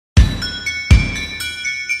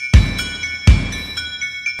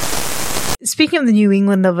Speaking of the New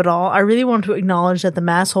England of it all, I really want to acknowledge that the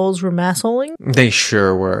massholes were massholing. They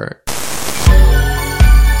sure were.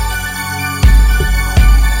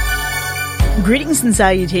 Greetings and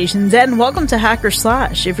salutations, and welcome to Hacker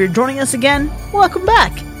Slash. If you're joining us again, welcome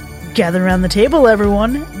back. Gather around the table,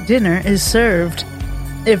 everyone. Dinner is served.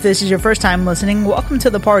 If this is your first time listening, welcome to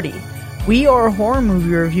the party. We are a horror movie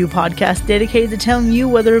review podcast dedicated to telling you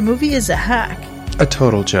whether a movie is a hack, A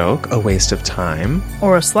total joke, a waste of time,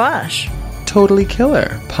 or a slash. Totally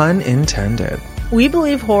killer, pun intended. We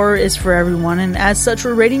believe horror is for everyone, and as such,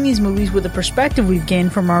 we're rating these movies with the perspective we've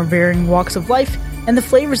gained from our varying walks of life and the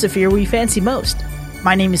flavors of fear we fancy most.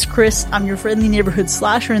 My name is Chris, I'm your friendly neighborhood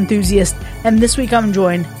slasher enthusiast, and this week I'm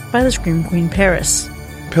joined by the Scream Queen Paris.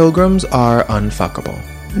 Pilgrims are unfuckable.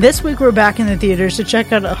 This week we're back in the theaters to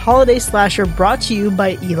check out a holiday slasher brought to you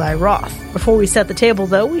by Eli Roth. Before we set the table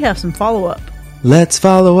though, we have some follow-up. Let's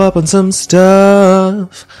follow up on some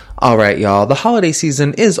stuff. Alright y'all, the holiday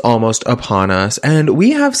season is almost upon us, and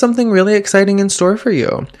we have something really exciting in store for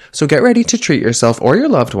you. So get ready to treat yourself or your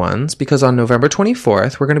loved ones, because on November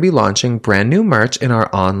 24th, we're going to be launching brand new merch in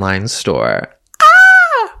our online store.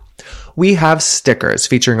 We have stickers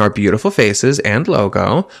featuring our beautiful faces and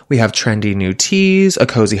logo. We have trendy new tees, a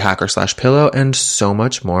cozy hacker slash pillow, and so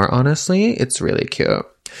much more, honestly. It's really cute.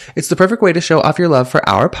 It's the perfect way to show off your love for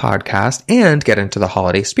our podcast and get into the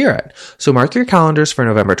holiday spirit. So mark your calendars for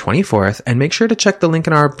November 24th and make sure to check the link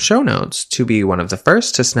in our show notes to be one of the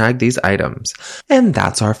first to snag these items. And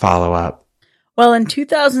that's our follow-up. Well, in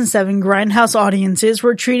 2007, Grindhouse audiences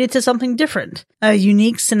were treated to something different, a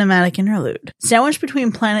unique cinematic interlude. Sandwiched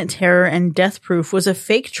between Planet Terror and Death Proof was a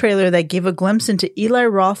fake trailer that gave a glimpse into Eli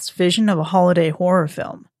Roth's vision of a holiday horror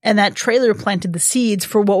film. And that trailer planted the seeds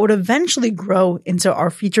for what would eventually grow into our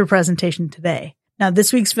feature presentation today. Now,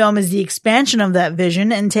 this week's film is the expansion of that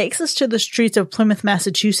vision and takes us to the streets of Plymouth,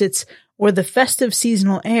 Massachusetts, where the festive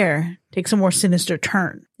seasonal air takes a more sinister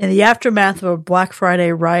turn. In the aftermath of a Black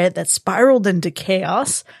Friday riot that spiraled into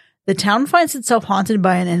chaos, the town finds itself haunted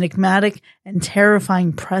by an enigmatic and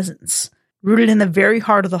terrifying presence. Rooted in the very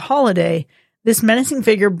heart of the holiday, this menacing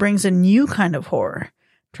figure brings a new kind of horror,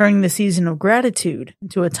 turning the season of gratitude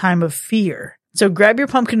into a time of fear. So grab your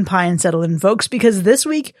pumpkin pie and settle in, folks, because this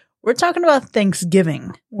week, we're talking about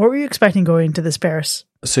Thanksgiving. What were you expecting going into this, Paris?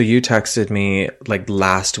 So you texted me like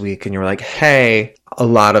last week and you were like, hey, a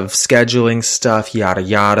lot of scheduling stuff, yada,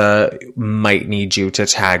 yada, might need you to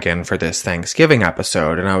tag in for this Thanksgiving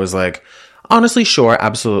episode. And I was like, honestly, sure,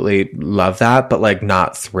 absolutely love that, but like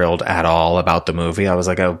not thrilled at all about the movie. I was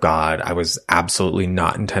like, oh God, I was absolutely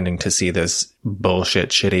not intending to see this bullshit,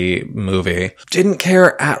 shitty movie. Didn't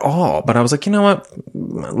care at all, but I was like, you know what?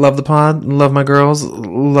 Love the pod, love my girls,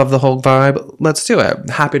 love the whole vibe. Let's do it.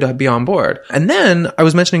 Happy to be on board. And then I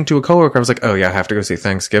was mentioning to a coworker, I was like, oh yeah, I have to go see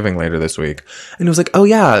Thanksgiving later this week. And it was like, oh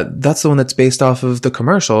yeah, that's the one that's based off of the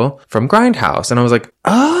commercial from Grindhouse. And I was like,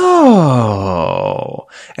 oh.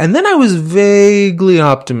 And then I was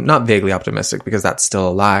not vaguely optimistic because that's still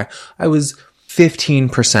a lie. I was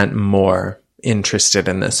 15% more interested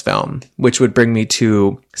in this film, which would bring me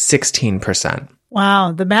to 16%.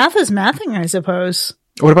 Wow, the math is mathing, I suppose.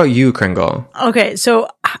 What about you, Kringle? Okay, so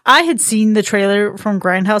I had seen the trailer from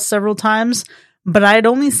Grindhouse several times, but I had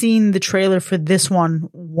only seen the trailer for this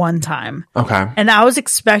one time. Okay. And I was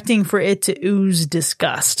expecting for it to ooze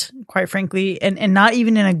disgust, quite frankly, and not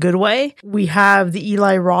even in a good way. We have the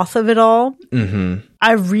Eli Roth of it all. Mm-hmm.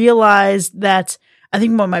 I realized that I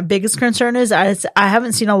think what my biggest concern is I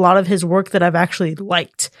haven't seen a lot of his work that I've actually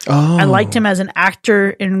liked. Oh. I liked him as an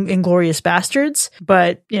actor in Inglourious Bastards,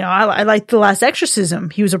 but you know, I liked The Last Exorcism.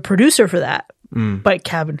 He was a producer for that. But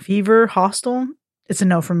Cabin Fever, Hostel, it's a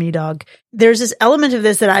no for me, dog. There's this element of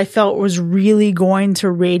this that I felt was really going to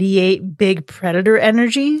radiate big Predator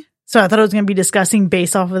energy. So I thought it was going to be disgusting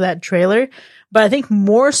based off of that trailer. But I think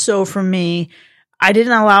more so for me, I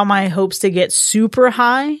didn't allow my hopes to get super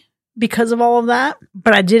high because of all of that.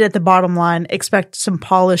 But I did, at the bottom line, expect some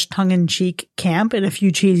polished tongue-in-cheek camp and a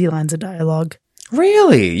few cheesy lines of dialogue.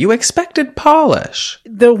 Really? You expected polish?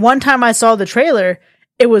 The one time I saw the trailer,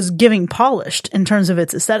 it was giving polished in terms of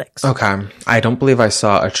its aesthetics. Okay. I don't believe I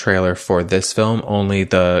saw a trailer for this film, only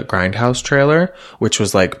the Grindhouse trailer, which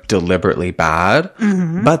was like deliberately bad.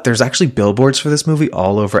 Mm-hmm. But there's actually billboards for this movie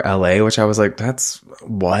all over LA, which I was like, that's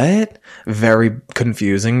what? Very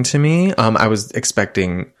confusing to me. I was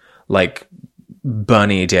expecting like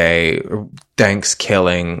Bunny Day,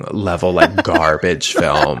 Thanksgiving level, like garbage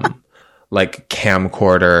film, like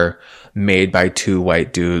camcorder made by two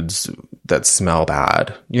white dudes that smell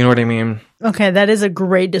bad. You know what I mean? Okay, that is a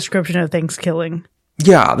great description of Thanksgiving.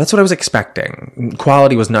 Yeah, that's what I was expecting.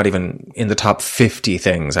 Quality was not even in the top 50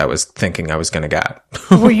 things I was thinking I was going to get.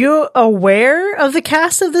 Were you aware of the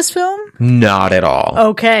cast of this film? Not at all.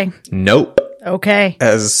 Okay. Nope. Okay.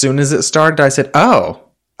 As soon as it started, I said, oh,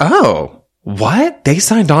 what? They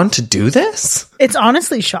signed on to do this? It's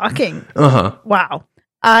honestly shocking. Uh-huh. Wow.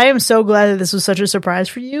 I am so glad that this was such a surprise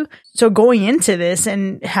for you. So going into this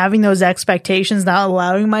and having those expectations, not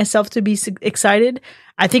allowing myself to be excited,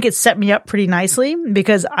 I think it set me up pretty nicely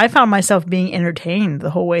because I found myself being entertained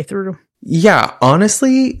the whole way through. Yeah,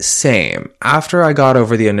 honestly, same. After I got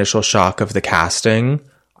over the initial shock of the casting,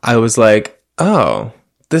 I was like, oh,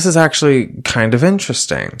 this is actually kind of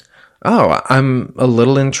interesting. Oh, I'm a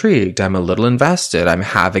little intrigued. I'm a little invested. I'm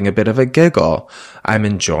having a bit of a giggle. I'm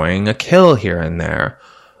enjoying a kill here and there.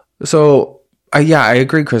 So, I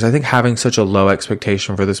agree, Chris. I think having such a low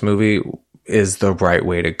expectation for this movie is the right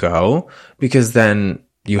way to go because then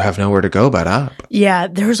you have nowhere to go but up. Yeah,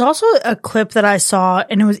 there was also a clip that I saw,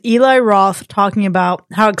 and it was Eli Roth talking about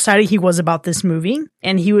how excited he was about this movie.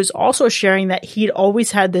 And he was also sharing that he'd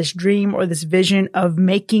always had this dream or this vision of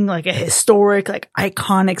making like a historic, like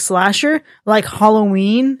iconic slasher like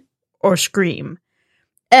Halloween or Scream.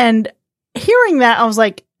 And hearing that, I was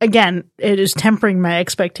like, again, it is tempering my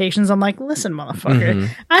expectations. I'm like, listen, motherfucker,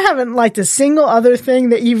 I haven't liked a single other thing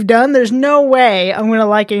that you've done. There's no way I'm going to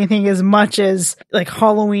like anything as much as like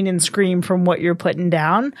Halloween and Scream from what you're putting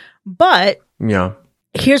down. But yeah,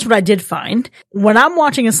 here's what I did find. When I'm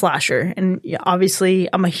watching a slasher, and obviously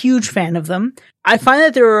I'm a huge fan of them, I find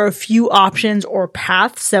that there are a few options or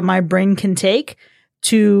paths that my brain can take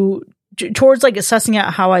towards like assessing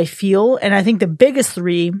out how I feel. And I think the biggest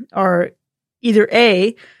three are either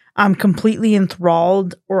A, I'm completely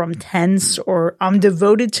enthralled, or I'm tense, or I'm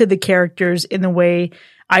devoted to the characters in the way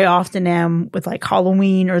I often am with like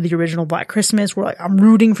Halloween or the original Black Christmas, where like I'm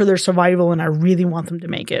rooting for their survival and I really want them to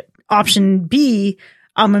make it. Option B,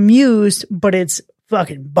 I'm amused, but it's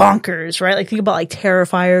fucking bonkers, right? Like think about like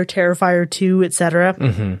Terrifier, Terrifier 2,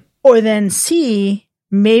 etc. Or then C,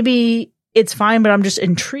 maybe it's fine, but I'm just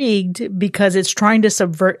intrigued because it's trying to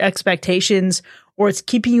subvert expectations, or it's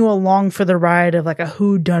keeping you along for the ride of like a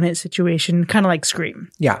whodunit situation, kind of like Scream.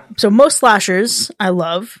 Yeah. So most slashers I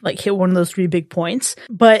love, like hit one of those 3 big points,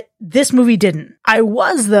 but this movie didn't. I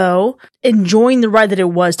was, though, enjoying the ride that it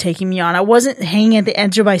was taking me on. I wasn't hanging at the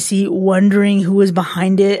edge of my seat wondering who was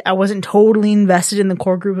behind it. I wasn't totally invested in the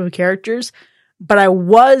core group of characters, but I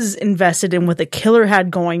was invested in what the killer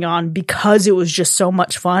had going on because it was just so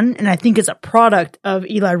much fun. And I think it's a product of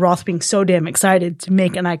Eli Roth being so damn excited to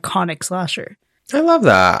make an iconic slasher. I love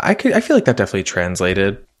that. I feel like that definitely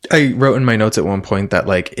translated. I wrote in my notes at one point that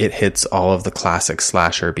like it hits all of the classic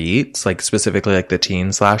slasher beats, like specifically like the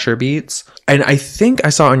teen slasher beats. And I think I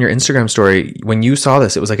saw on your Instagram story when you saw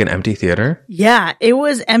this, it was like an empty theater. Yeah, it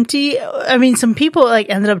was empty. I mean, some people like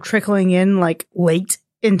ended up trickling in like late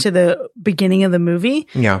into the beginning of the movie.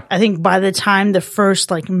 Yeah. I think by the time the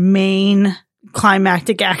first like main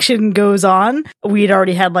climactic action goes on, we'd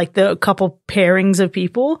already had like the couple pairings of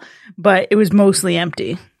people, but it was mostly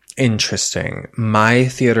empty. Interesting. My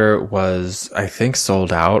theater was, I think,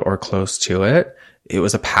 sold out or close to it. It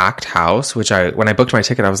was a packed house, which when I booked my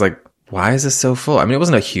ticket, I was like, why is this so full? I mean, it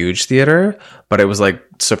wasn't a huge theater, but it was like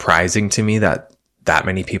surprising to me that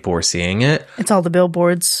many people were seeing it. It's all the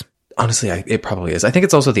billboards. Honestly, it probably is. I think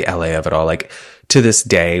it's also the LA of it all. Like to this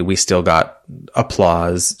day, we still got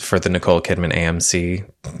applause for the Nicole Kidman AMC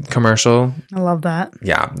commercial. I love that.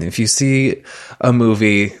 Yeah. If you see a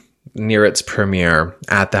movie near its premiere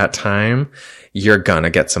at that time, you're gonna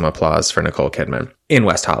get some applause for Nicole Kidman in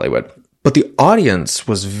West Hollywood. But the audience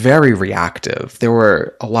was very reactive. There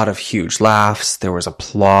were a lot of huge laughs. There was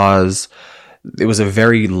applause. It was a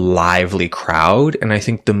very lively crowd, and I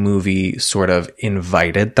think the movie sort of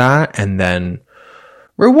invited that and then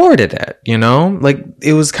rewarded it, you know? Like,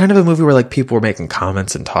 it was kind of a movie where, like, people were making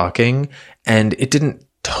comments and talking, and it didn't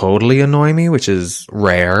totally annoy me, which is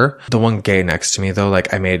rare. The one gay next to me, though,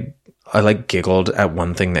 like, I giggled at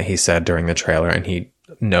one thing that he said during the trailer, and he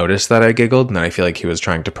noticed that I giggled, and then I feel like he was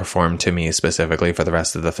trying to perform to me specifically for the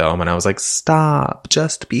rest of the film, and I was like, stop,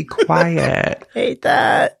 just be quiet. Hate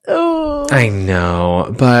that. Oh, I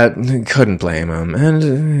know, but couldn't blame him,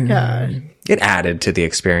 and God, it added to the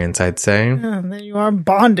experience, I'd say. Then you are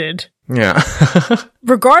bonded. Yeah.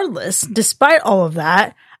 Regardless, despite all of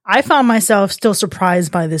that, I found myself still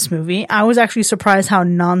surprised by this movie. I was actually surprised how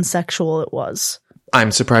non-sexual it was.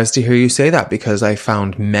 I'm surprised to hear you say that because I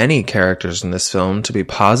found many characters in this film to be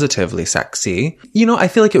positively sexy. You know, I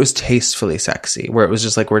feel like it was tastefully sexy, where it was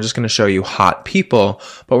just like, we're just going to show you hot people,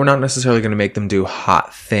 but we're not necessarily going to make them do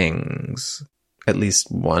hot things. at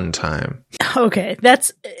least one time. Okay,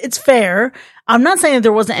 it's fair. I'm not saying that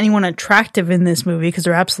there wasn't anyone attractive in this movie, because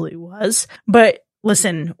there absolutely was. But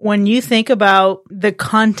listen, when you think about the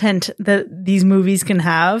content that these movies can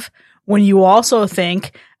have, when you also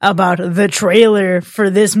think about the trailer for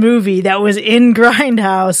this movie that was in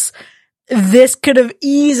Grindhouse, this could have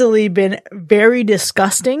easily been very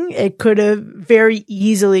disgusting. It could have very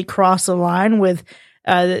easily crossed the line with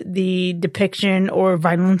the depiction or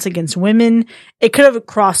violence against women. It could have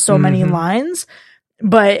crossed so many lines,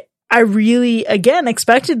 but I really, again,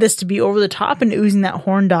 expected this to be over the top and oozing that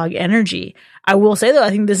horn dog energy. I will say, though, I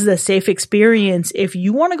think this is a safe experience. If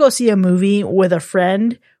you want to go see a movie with a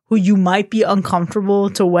friend who you might be uncomfortable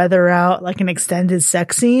to weather out like an extended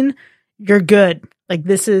sex scene, you're good. Like,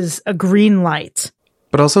 this is a green light.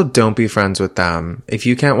 But also, don't be friends with them. If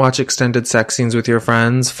you can't watch extended sex scenes with your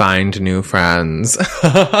friends, find new friends.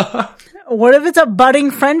 What if it's a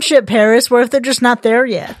budding friendship, Paris? What if they're just not there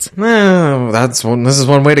yet? Well, this is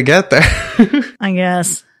one way to get there. I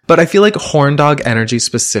guess. But I feel like horn dog energy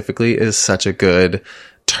specifically is such a good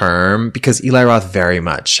term, because Eli Roth very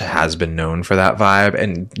much has been known for that vibe.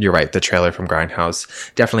 And you're right, the trailer from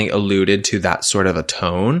Grindhouse definitely alluded to that sort of a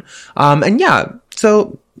tone. And yeah,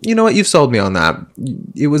 so you know what? You've sold me on that.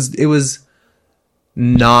 It was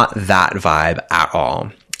not that vibe at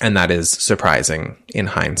all. And that is surprising in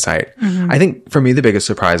hindsight. I think for me, the biggest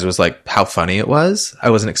surprise was like how funny it was. I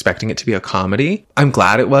wasn't expecting it to be a comedy. I'm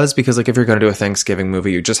glad it was, because like if you're going to do a Thanksgiving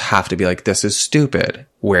movie, you just have to be like, this is stupid.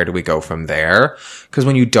 Where do we go from there? Because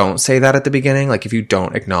when you don't say that at the beginning, like if you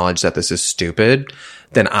don't acknowledge that this is stupid,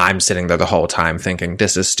 then I'm sitting there the whole time thinking,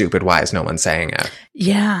 this is stupid. Why is no one saying it?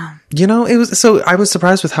 Yeah. You know, I was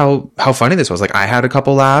surprised with how funny this was. Like, I had a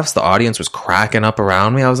couple laughs. The audience was cracking up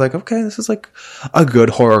around me. I was like, okay, this is like a good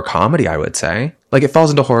horror comedy, I would say. Like, it falls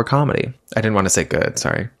into horror comedy. I didn't want to say good.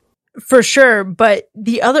 Sorry. For sure. But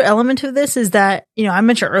the other element of this is that, you know, I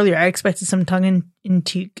mentioned earlier, I expected some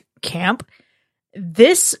tongue-in-cheek camp.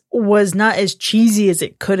 This was not as cheesy as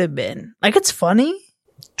it could have been. Like, it's funny.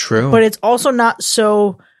 True. But it's also not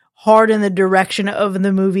so hard in the direction of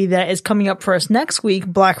the movie that is coming up for us next week,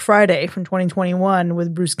 Black Friday from 2021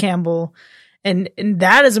 with Bruce Campbell. And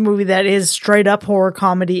that is a movie that is straight up horror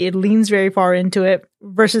comedy. It leans very far into it.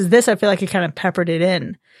 Versus this, I feel like it kind of peppered it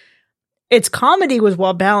in. Its comedy was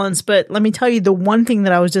well balanced, but let me tell you, the one thing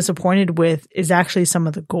that I was disappointed with is actually some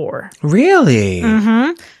of the gore. Really?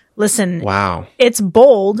 Listen, wow. It's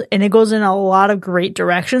bold and it goes in a lot of great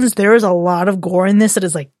directions. There is a lot of gore in this that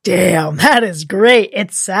is like, damn, that is great.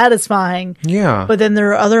 It's satisfying. Yeah. But then there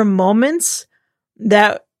are other moments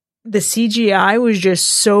that the CGI was just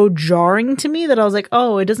so jarring to me that I was like,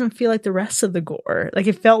 oh, it doesn't feel like the rest of the gore. Like,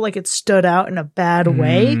 it felt like it stood out in a bad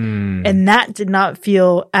way. And that did not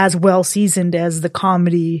feel as well seasoned as the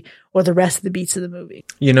comedy or the rest of the beats of the movie.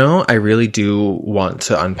 You know, I really do want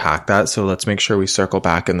to unpack that. So let's make sure we circle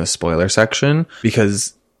back in the spoiler section,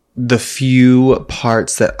 because the few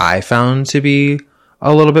parts that I found to be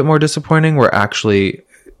a little bit more disappointing were actually,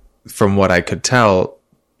 from what I could tell,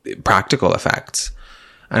 practical effects.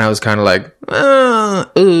 And I was kind of like,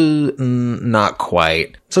 not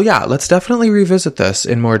quite. So yeah, let's definitely revisit this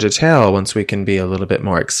in more detail once we can be a little bit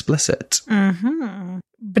more explicit.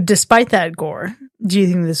 But despite that gore, do you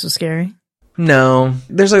think this was scary? No.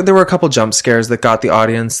 There were a couple jump scares that got the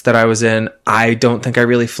audience that I was in. I don't think I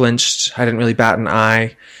really flinched. I didn't really bat an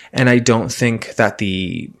eye. And I don't think that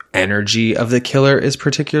the energy of the killer is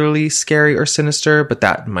particularly scary or sinister, but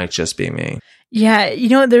that might just be me. Yeah, you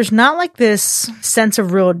know, there's not like this sense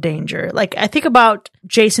of real danger. Like, I think about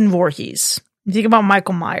Jason Voorhees. You think about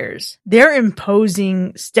Michael Myers. They're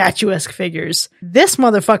imposing statuesque figures. This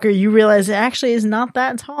motherfucker, you realize it actually is not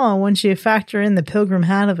that tall once you factor in the pilgrim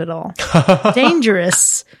hat of it all.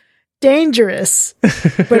 Dangerous,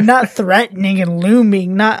 but not threatening and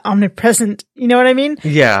looming, not omnipresent. You know what I mean?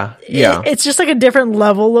 Yeah. It's just like a different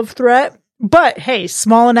level of threat. But hey,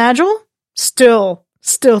 small and agile, still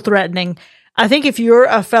threatening. I think if you're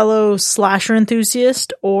a fellow slasher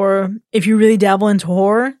enthusiast, or if you really dabble into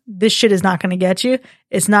horror, this shit is not going to get you.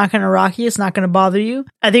 It's not going to rock you. It's not going to bother you.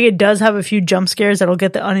 I think it does have a few jump scares that'll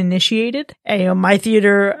get the uninitiated. And, you know, my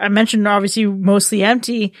theater, I mentioned, obviously mostly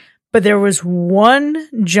empty, but there was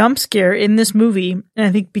one jump scare in this movie, and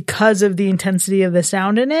I think because of the intensity of the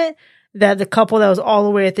sound in it, that the couple that was all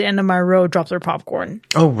the way at the end of my row dropped their popcorn.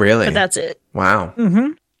 Oh, really? But that's it. Wow.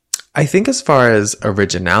 I think as far as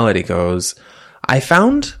originality goes, I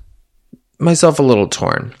found myself a little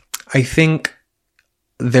torn. I think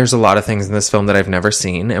there's a lot of things in this film that I've never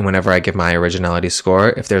seen, and whenever I give my originality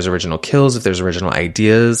score, if there's original kills, if there's original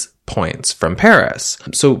ideas, points from Paris.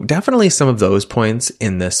 So definitely some of those points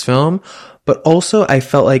in this film, But also, I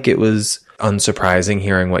felt like it was unsurprising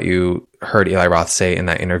hearing what you heard Eli Roth say in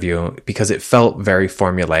that interview, because it felt very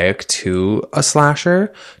formulaic to a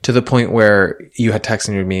slasher, to the point where you had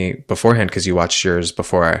texted me beforehand because you watched yours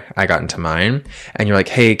before I got into mine, and you're like,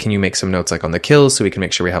 hey, can you make some notes like on the kills so we can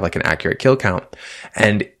make sure we have like an accurate kill count?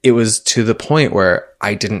 And it was to the point where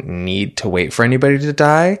I didn't need to wait for anybody to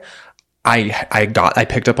die. I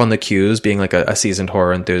picked up on the cues, being like a seasoned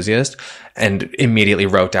horror enthusiast, and immediately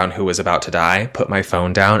wrote down who was about to die, put my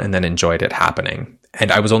phone down, and then enjoyed it happening.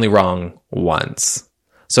 And I was only wrong once.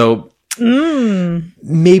 So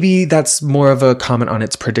maybe that's more of a comment on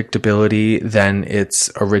its predictability than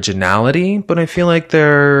its originality, but I feel like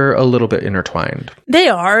they're a little bit intertwined. They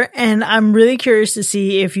are, and I'm really curious to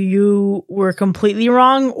see if you were completely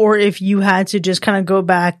wrong or if you had to just kind of go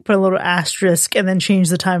back, put a little asterisk, and then change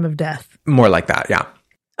the time of death. More like that, yeah.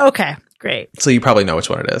 Okay, great. So you probably know which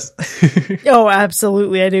one it is. Oh,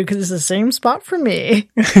 absolutely I do, because it's the same spot for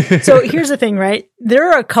me. So here's the thing, right?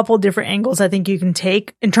 There are a couple different angles I think you can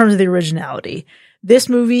take in terms of the originality. This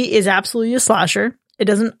movie is absolutely a slasher. It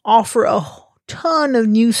doesn't offer a ton of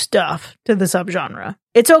new stuff to the subgenre.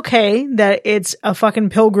 It's okay that it's a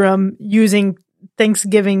fucking pilgrim using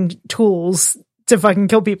Thanksgiving tools to fucking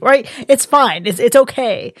kill people, right? It's fine. It's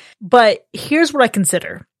okay. But here's what I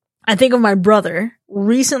consider. I think of my brother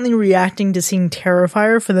recently reacting to seeing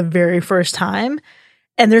Terrifier for the very first time.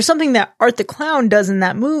 And there's something that Art the Clown does in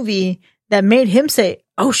that movie that made him say,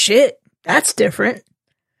 oh shit, that's different.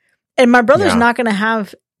 And my brother's not going to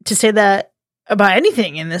have to say that about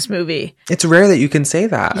anything in this movie. It's rare that you can say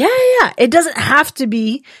that. Yeah. It doesn't have to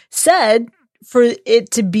be said for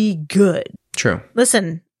it to be good. True.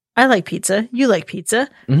 Listen, I like pizza. You like pizza.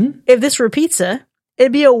 Mm-hmm. If this were pizza,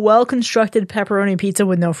 it'd be a well-constructed pepperoni pizza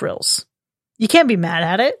with no frills. You can't be mad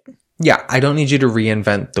at it. Yeah, I don't need you to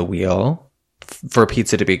reinvent the wheel for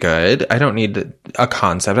pizza to be good. I don't need a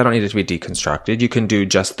concept. I don't need it to be deconstructed. You can do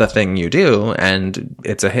just the thing you do, and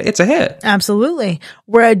it's a hit. It's a hit. Absolutely.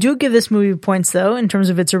 Where I do give this movie points, though, in terms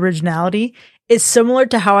of its originality, is similar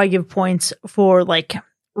to how I give points for like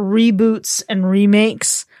reboots and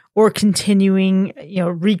remakes or continuing,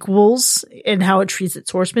 requels in how it treats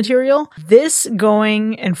its source material. This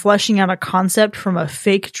going and fleshing out a concept from a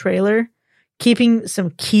fake trailer, keeping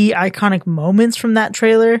some key iconic moments from that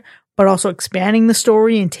trailer, but also expanding the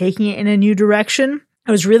story and taking it in a new direction.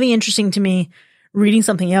 It was really interesting to me reading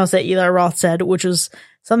something else that Eli Roth said, which was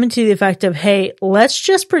something to the effect of, hey, let's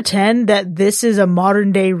just pretend that this is a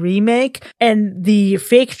modern day remake and the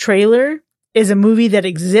fake trailer is a movie that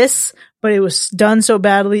exists, but it was done so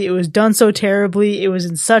badly, it was done so terribly, it was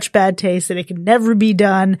in such bad taste that it could never be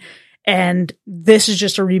done, and this is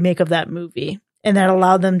just a remake of that movie. And that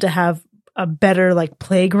allowed them to have a better like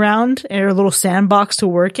playground or a little sandbox to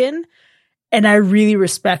work in. And I really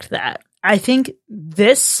respect that. I think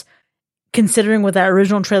this, considering what that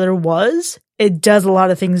original trailer was, it does a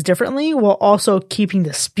lot of things differently while also keeping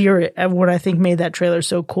the spirit of what I think made that trailer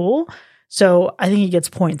so cool. So I think he gets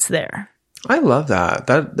points there. I love that.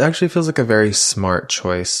 That actually feels like a very smart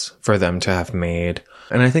choice for them to have made.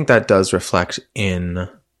 And I think that does reflect in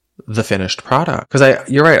the finished product. Because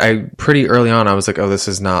you're right, I pretty early on, I was like, oh, this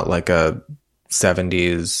is not like a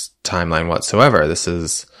 70s timeline whatsoever. This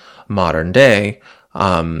is modern day.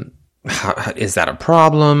 Is that a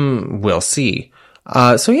problem? We'll see.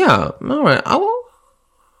 So yeah, all right.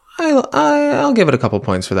 I'll give it a couple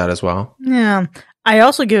points for that as well. Yeah. I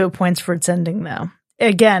also give it points for its ending, though.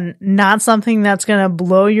 Again, not something that's going to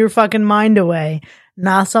blow your fucking mind away.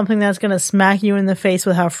 Not something that's going to smack you in the face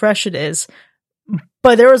with how fresh it is.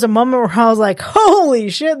 But there was a moment where I was like, holy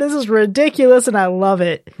shit, this is ridiculous, and I love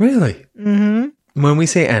it. Really? Mm-hmm. When we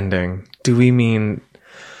say ending, do we mean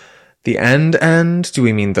the end? Do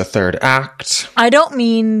we mean the third act? I don't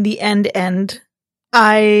mean the end.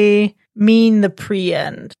 I mean the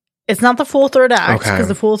pre-end. It's not the full third act, because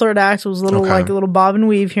the full third act was a little bob and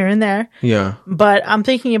weave here and there. Yeah. But I'm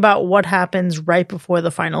thinking about what happens right before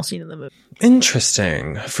the final scene of the movie.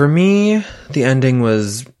 Interesting. For me, the ending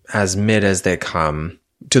was as mid as they come,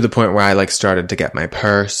 to the point where I started to get my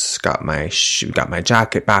purse, got my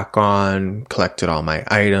jacket back on, collected all my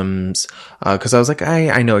items, because I was like,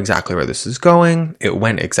 I know exactly where this is going. It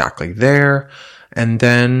went exactly there. And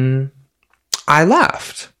then I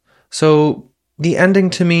left. So the ending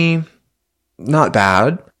to me, not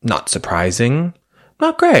bad, not surprising,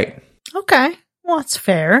 not great. Okay, well, that's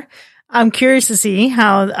fair. I'm curious to see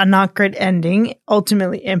how a not great ending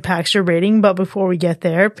ultimately impacts your rating. But before we get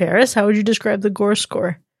there, Paris, how would you describe the gore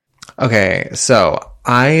score? Okay, so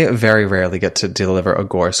I very rarely get to deliver a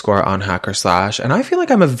gore score on Hack or Slash, and I feel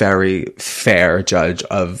like I'm a very fair judge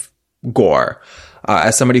of gore.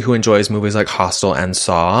 As somebody who enjoys movies like Hostel and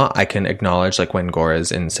Saw, I can acknowledge like when gore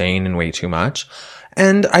is insane and way too much.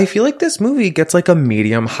 And I feel like this movie gets like a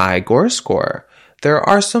medium high gore score. There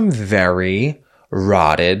are some very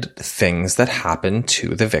rotted things that happen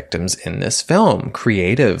to the victims in this film.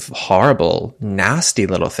 Creative, horrible, nasty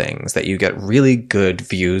little things that you get really good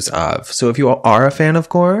views of. So if you are a fan of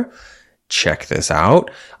gore, check this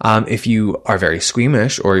out. If you are very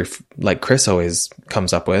squeamish, or if, like Chris always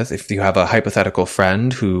comes up with, if you have a hypothetical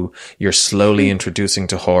friend who you're slowly introducing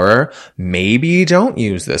to horror, maybe don't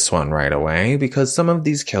use this one right away, because some of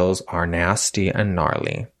these kills are nasty and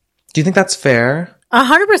gnarly. Do you think that's fair?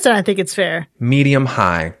 100% I think it's fair. Medium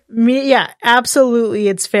high. Yeah, absolutely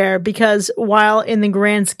it's fair, because while in the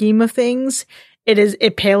grand scheme of things,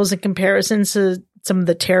 it pales in comparison to some of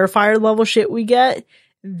the Terrifier level shit we get.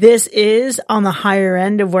 This is on the higher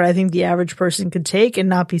end of what I think the average person could take and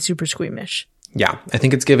not be super squeamish. Yeah, I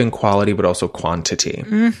think it's giving quality but also quantity.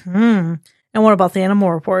 Mm-hmm. And what about the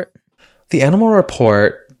Animal Report? The Animal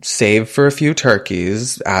Report, save for a few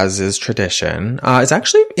turkeys, as is tradition, is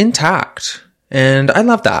actually intact. And I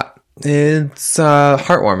love that. It's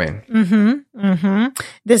heartwarming. Mm-hmm. Mm-hmm.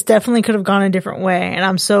 This definitely could have gone a different way. And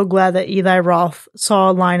I'm so glad that Eli Roth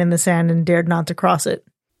saw a line in the sand and dared not to cross it.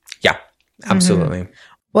 Yeah, absolutely. Mm-hmm.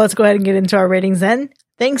 Well, let's go ahead and get into our ratings then.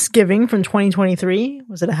 Thanksgiving from 2023.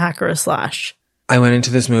 Was it a hack or a slash? I went into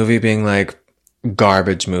this movie being like,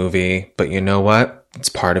 garbage movie. But you know what? It's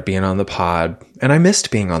part of being on the pod. And I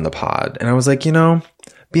missed being on the pod. And I was like,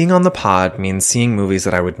 being on the pod means seeing movies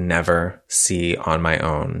that I would never see on my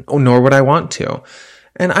own, nor would I want to.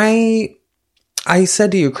 And I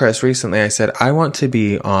said to you, Chris, recently, I said, I want to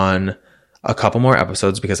be on a couple more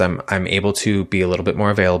episodes because I'm able to be a little bit more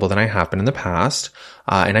available than I have been in the past.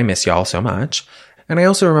 And I miss y'all so much. And I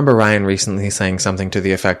also remember Ryan recently saying something to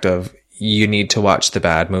the effect of, you need to watch the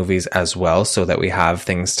bad movies as well so that we have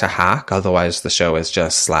things to hack. Otherwise, the show is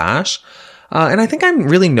just slash. And I think I'm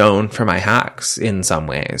really known for my hacks in some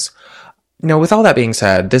ways. With all that being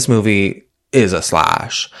said, this movie is a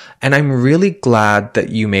slash. And I'm really glad that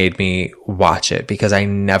you made me watch it, because I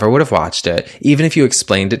never would have watched it. Even if you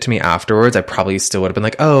explained it to me afterwards, I probably still would have been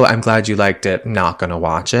like, oh, I'm glad you liked it. Not gonna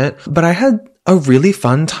watch it. But I had a really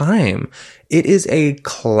fun time. It is a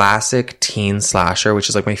classic teen slasher, which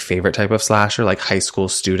is like my favorite type of slasher, like high school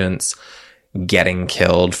students getting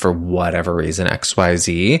killed for whatever reason,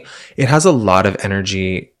 XYZ. It has a lot of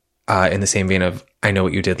energy in the same vein of I Know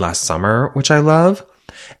What You Did Last Summer, which I love.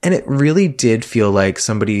 And it really did feel like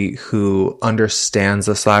somebody who understands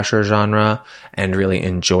the slasher genre and really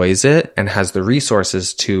enjoys it and has the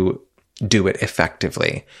resources to do it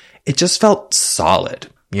effectively. It just felt solid,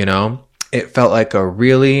 It felt like a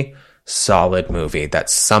really solid movie that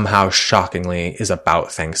somehow shockingly is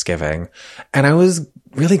about Thanksgiving. And I was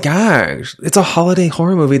really gagged. It's a holiday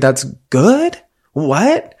horror movie that's good?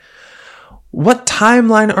 What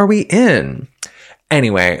timeline are we in?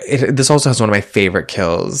 Anyway, this also has one of my favorite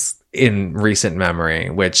kills in recent memory,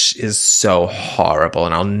 which is so horrible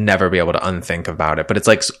and I'll never be able to unthink about it. But it's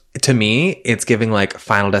like, to me, it's giving like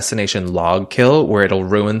Final Destination log kill where it'll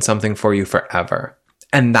ruin something for you forever.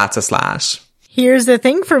 And that's a slash. Here's the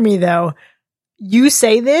thing for me though. You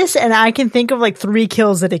say this and I can think of like 3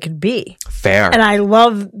 kills that it could be. Fair. And I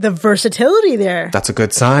love the versatility there. That's a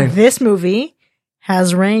good sign. This movie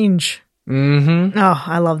has range. Mm-hmm. Oh,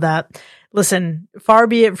 I love that. Listen, far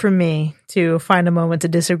be it from me to find a moment to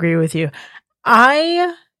disagree with you.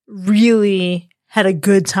 I really had a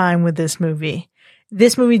good time with this movie.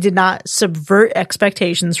 This movie did not subvert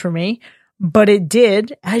expectations for me, but it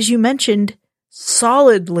did, as you mentioned,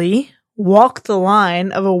 solidly walk the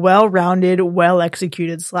line of a well-rounded,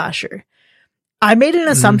 well-executed slasher. I made an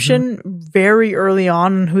assumption very early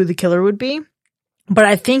on who the killer would be, but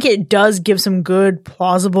I think it does give some good,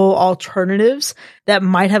 plausible alternatives that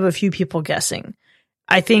might have a few people guessing.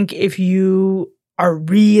 I think if you are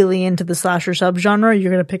really into the slasher subgenre,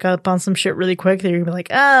 you're going to pick up on some shit really quick that you're going to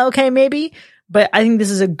be like, okay, maybe. But I think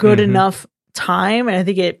this is a good enough time, and I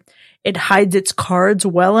think it hides its cards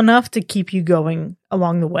well enough to keep you going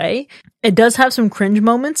along the way. It does have some cringe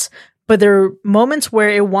moments, but there are moments where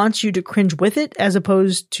it wants you to cringe with it as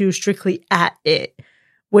opposed to strictly at it,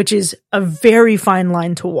 which is a very fine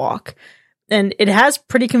line to walk. And it has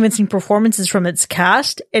pretty convincing performances from its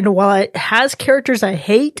cast. And while it has characters I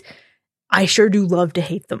hate, I sure do love to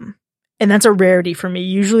hate them. And that's a rarity for me.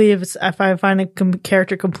 Usually if I find a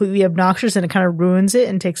character completely obnoxious and it kind of ruins it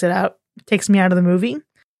and takes me out of the movie.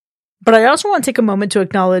 But I also want to take a moment to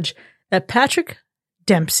acknowledge that Patrick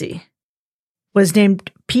Dempsey was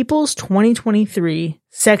named People's 2023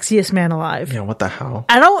 Sexiest Man Alive. Yeah, what the hell?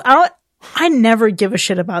 I never give a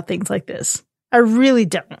shit about things like this. I really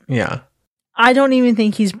don't. Yeah. I don't even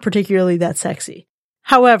think he's particularly that sexy.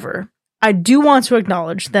 However, I do want to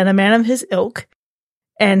acknowledge that a man of his ilk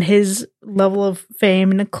and his level of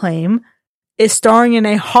fame and acclaim is starring in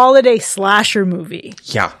a holiday slasher movie.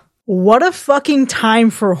 Yeah. What a fucking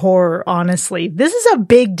time for horror, honestly. This is a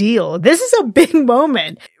big deal. This is a big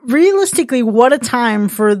moment. Realistically, what a time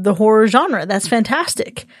for the horror genre. That's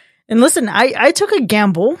fantastic. And listen, I took a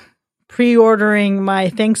gamble pre-ordering my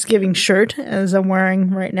Thanksgiving shirt, as I'm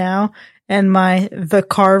wearing right now, and my The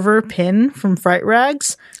Carver pin from Fright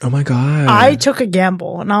Rags. Oh my God. I took a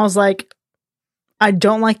gamble, and I was like, I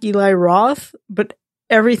don't like Eli Roth, but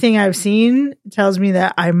everything I've seen tells me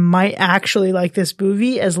that I might actually like this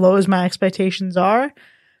movie as low as my expectations are.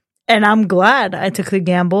 And I'm glad I took the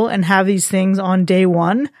gamble and have these things on day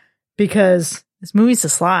one because this movie's a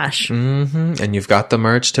slash. Mm-hmm. And you've got the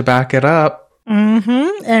merch to back it up.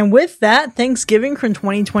 Mm-hmm. And with that, Thanksgiving from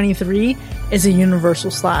 2023 is a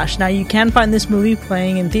universal slash. Now, you can find this movie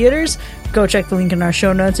playing in theaters. Go check the link in our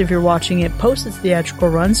show notes if you're watching it post its theatrical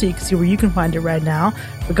run so you can see where you can find it right now.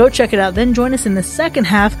 But go check it out, then join us in the second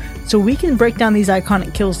half so we can break down these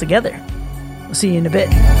iconic kills together. We'll see you in a bit.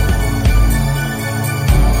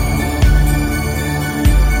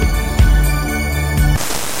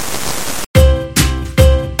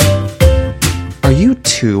 Are you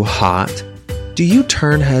too hot? Do you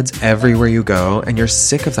turn heads everywhere you go and you're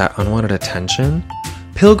sick of that unwanted attention?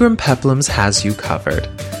 Pilgrim Peplums has you covered.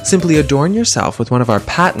 Simply adorn yourself with one of our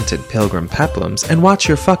patented Pilgrim Peplums and watch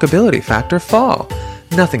your fuckability factor fall.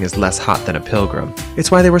 Nothing is less hot than a pilgrim. It's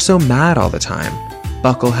why they were so mad all the time.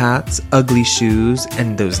 Buckle hats, ugly shoes,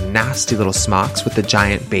 and those nasty little smocks with the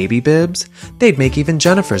giant baby bibs, they'd make even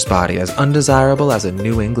Jennifer's body as undesirable as a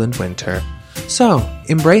New England winter. So,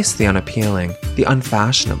 embrace the unappealing, the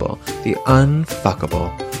unfashionable, the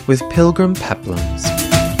unfuckable with Pilgrim Peplums.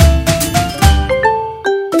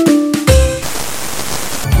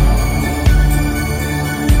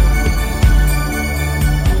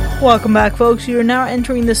 Welcome back, folks. You are now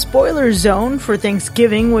entering the spoiler zone for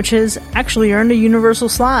Thanksgiving, which has actually earned a universal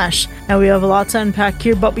slash. Now, we have a lot to unpack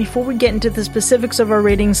here, but before we get into the specifics of our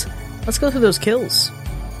ratings, let's go through those kills.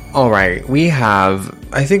 All right,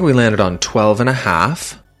 I think we landed on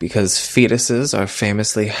 12.5 because fetuses are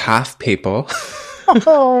famously half people.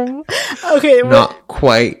 Oh, okay. Not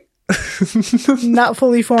quite. Not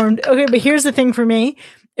fully formed. Okay, but here's the thing for me.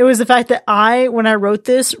 It was the fact that when I wrote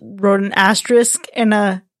this, wrote an asterisk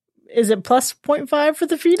and is it plus 0.5 for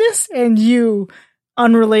the fetus? And you,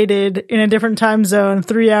 unrelated, in a different time zone,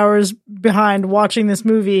 3 hours behind watching this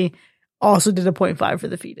movie, also did a 0.5 for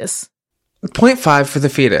the fetus. 0.5 for the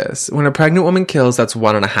fetus. When a pregnant woman kills, that's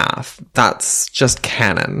 1.5. That's just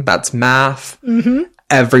canon. That's math. Mm-hmm.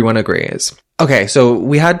 Everyone agrees. Okay, so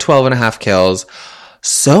we had 12.5 kills.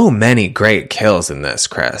 So many great kills in this,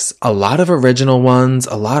 Chris. A lot of original ones,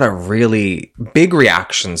 a lot of really big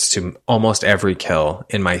reactions to almost every kill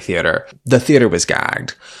in my theater. The theater was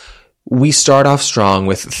gagged. We start off strong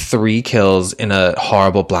with 3 kills in a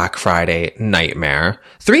horrible Black Friday nightmare.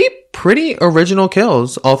 3 pretty original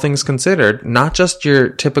kills, all things considered, not just your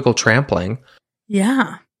typical trampling.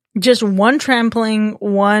 Yeah. Just 1 trampling,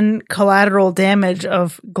 1 collateral damage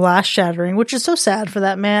of glass shattering, which is so sad for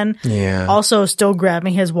that man. Yeah. Also still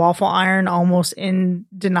grabbing his waffle iron, almost in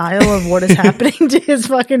denial of what is happening to his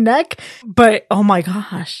fucking neck. But, oh my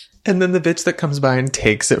gosh. And then the bitch that comes by and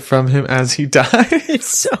takes it from him as he dies. It's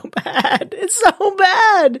so bad. It's so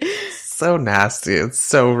bad. So nasty. It's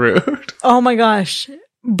so rude. Oh my gosh.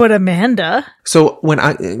 But Amanda. So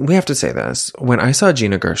we have to say this, when I saw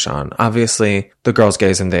Gina Gershon, obviously the Girls,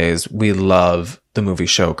 Gays, and Theys, we love the movie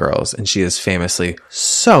Showgirls, and she is famously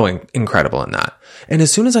so incredible in that. And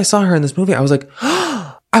as soon as I saw her in this movie, I was like,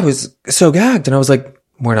 oh, I was so gagged. And I was like,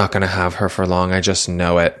 we're not going to have her for long. I just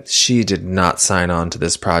know it. She did not sign on to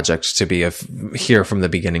this project to be here from the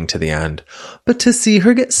beginning to the end. But to see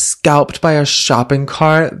her get scalped by a shopping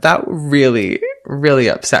cart, that really, really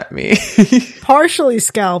upset me. Partially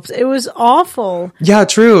scalped. It was awful. Yeah,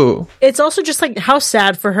 true. It's also just like how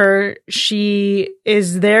sad for her. She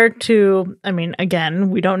is there to, I mean,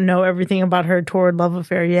 again, we don't know everything about her torrid love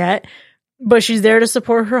affair yet. But she's there to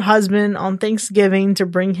support her husband on Thanksgiving, to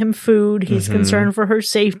bring him food. He's concerned for her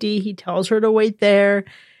safety. He tells her to wait there.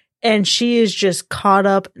 And she is just caught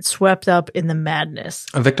up, swept up in the madness.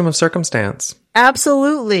 A victim of circumstance.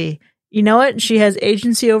 Absolutely. You know what? She has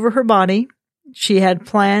agency over her body. She had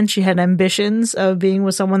plans. She had ambitions of being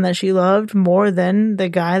with someone that she loved more than the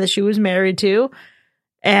guy that she was married to.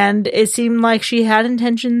 And it seemed like she had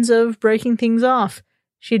intentions of breaking things off.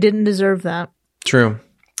 She didn't deserve that. True.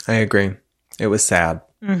 I agree. It was sad.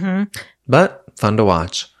 Mm-hmm. But fun to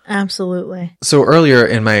watch. Absolutely. So earlier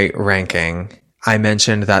in my ranking, I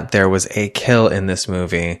mentioned that there was a kill in this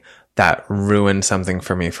movie that ruined something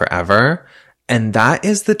for me forever. And that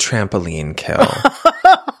is the trampoline kill.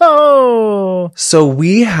 Oh. So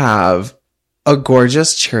we have a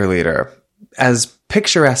gorgeous cheerleader, as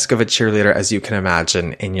picturesque of a cheerleader as you can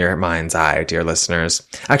imagine in your mind's eye, dear listeners.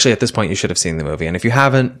 Actually, at this point, you should have seen the movie. And if you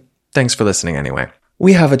haven't, thanks for listening anyway.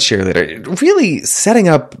 We have a cheerleader really setting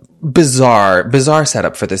up bizarre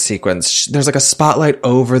setup for this sequence. There's like a spotlight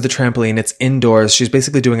over the trampoline. It's indoors. She's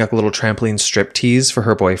basically doing like a little trampoline strip tease for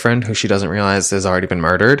her boyfriend, who she doesn't realize has already been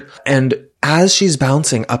murdered. And as she's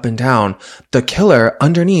bouncing up and down, the killer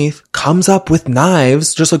underneath comes up with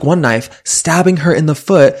knives, just like one knife, stabbing her in the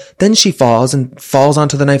foot. Then she falls and falls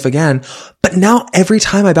onto the knife again. But now every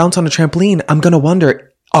time I bounce on a trampoline, I'm going to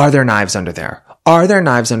wonder, are there knives under there? Are there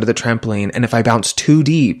knives under the trampoline? And if I bounce too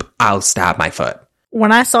deep, I'll stab my foot.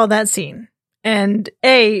 When I saw that scene, and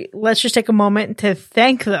let's just take a moment to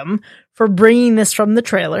thank them for bringing this from the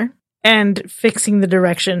trailer and fixing the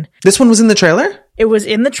direction. This one was in the trailer? It was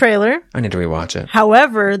in the trailer. I need to rewatch it.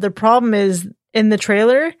 However, the problem is in the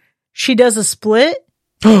trailer, she does a split.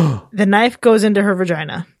 The knife goes into her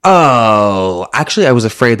vagina. Oh, actually, I was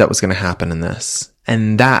afraid that was going to happen in this.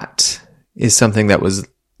 And that is something that was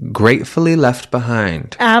gratefully left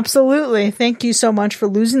behind. Absolutely. Thank you so much for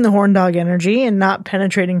losing the horn dog energy and not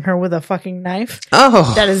penetrating her with a fucking knife.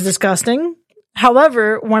 Oh. That is disgusting.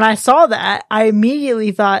 However, when I saw that, I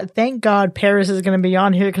immediately thought, thank God Paris is going to be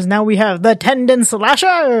on here because now we have the tendon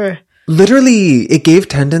slasher. Literally, it gave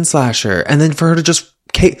tendon slasher. And then for her to just,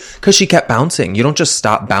 because she kept bouncing. You don't just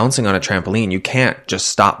stop bouncing on a trampoline. You can't just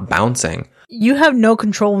stop bouncing. You have no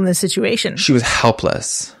control in this situation. She was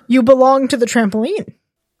helpless. You belong to the trampoline.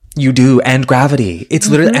 You do, and gravity. It's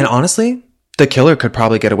literally, and honestly, the killer could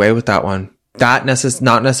probably get away with that one. That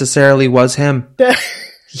not necessarily was him.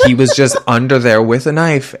 He was just under there with a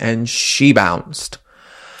knife, and she bounced.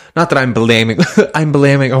 Not that I'm blaming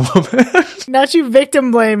a woman. Not you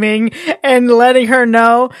victim blaming and letting her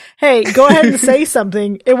know, hey, go ahead and say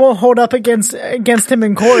something. It won't hold up against him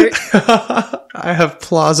in court. I have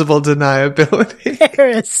plausible deniability.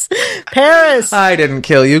 Paris. I didn't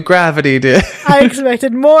kill you. Gravity did. I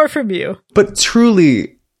expected more from you. But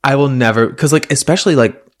truly, I will never, because like, especially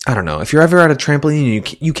like, I don't know, if you're ever at a trampoline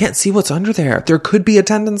and you can't see what's under there, there could be a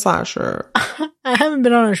tendon slasher. I haven't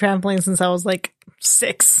been on a trampoline since I was like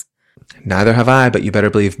 6. Neither have I, but you better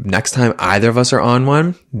believe next time either of us are on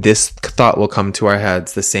one, this thought will come to our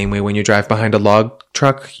heads the same way when you drive behind a log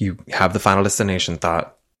truck, you have the Final Destination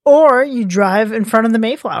thought. Or you drive in front of the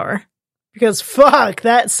Mayflower. Because fuck,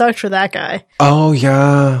 that sucked for that guy. Oh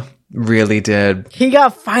yeah, really did. He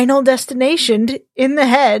got Final Destinationed in the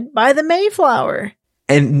head by the Mayflower.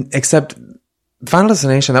 And except Final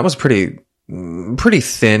Destination, that was pretty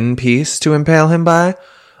thin piece to impale him by.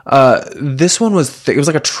 This one was thick. It was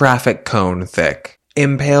like a traffic cone thick.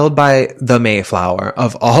 Impaled by the Mayflower,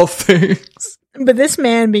 of all things. But this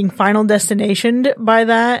man being Final Destinationed by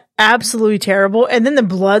that, absolutely terrible. And then the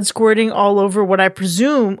blood squirting all over who I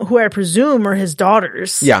presume are his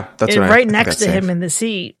daughters. Yeah, that's right. Right next to him in the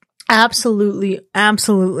seat. Absolutely,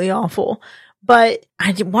 absolutely awful. But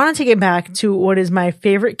I want to take it back to what is my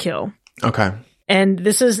favorite kill. Okay. And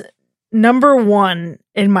this is number 1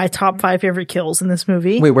 in my top 5 favorite kills in this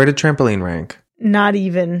movie. Wait, where did trampoline rank? Not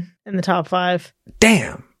even in the top 5.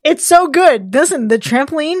 Damn. It's so good. Listen, the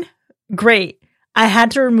trampoline, great. I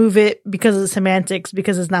had to remove it because of the semantics,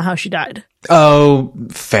 because it's not how she died. Oh,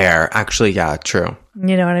 fair. Actually, yeah, true.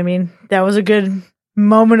 You know what I mean? That was a good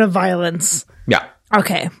moment of violence. Yeah.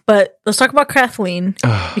 Okay, but let's talk about Kathleen,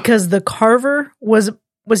 because the carver was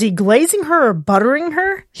he glazing her or buttering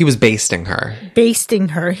her? He was basting her. Basting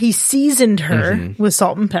her. He seasoned her with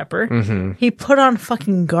salt and pepper. Mm-hmm. He put on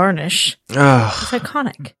fucking garnish. It's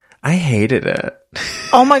iconic. I hated it.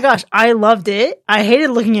 Oh my gosh, I loved it. I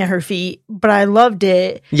hated looking at her feet, but I loved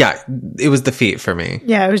it. Yeah, it was the feet for me.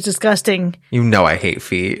 Yeah, it was disgusting. You know I hate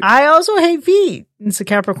feet. I also hate feet. It's a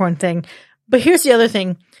Capricorn thing. But here's the other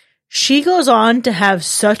thing. She goes on to have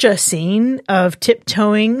such a scene of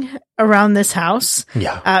tiptoeing around this house.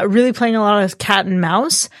 Yeah. Really playing a lot of cat and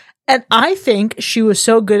mouse. And I think she was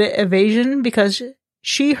so good at evasion because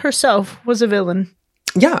she herself was a villain.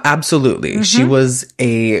 Yeah, absolutely. Mm-hmm. She was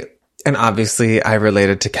and obviously I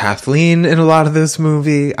related to Kathleen in a lot of this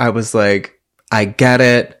movie. I was like, I get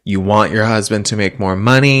it. You want your husband to make more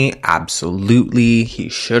money. Absolutely. He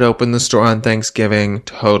should open the store on Thanksgiving.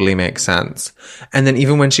 Totally makes sense. And then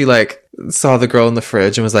even when she saw the girl in the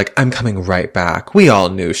fridge and was like, I'm coming right back. We all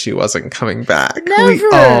knew she wasn't coming back. Never. We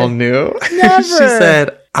all knew. Never. She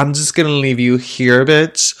said, I'm just going to leave you here,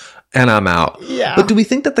 bitch. and I'm out. Yeah. But do we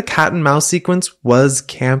think that the cat and mouse sequence was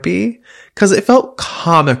campy? Because it felt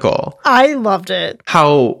comical. I loved it.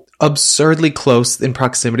 How absurdly close in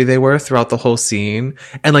proximity they were throughout the whole scene.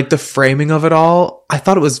 And like the framing of it all, I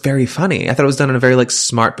thought it was very funny. I thought it was done in a very like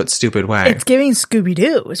smart but stupid way. It's giving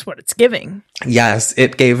Scooby-Doo is what it's giving. Yes,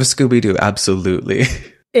 it gave a Scooby-Doo, absolutely.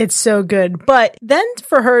 It's so good. But then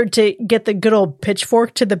for her to get the good old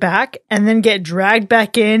pitchfork to the back and then get dragged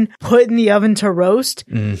back in, put in the oven to roast.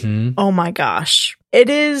 Mm-hmm. Oh my gosh. It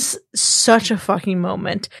is such a fucking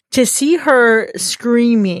moment to see her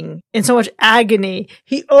screaming in so much agony.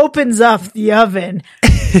 He opens up the oven,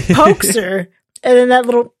 pokes her, and then that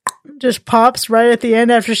little just pops right at the end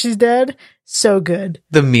after she's dead. So good.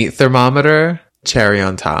 The meat thermometer, cherry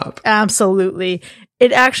on top. Absolutely.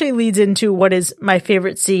 It actually leads into what is my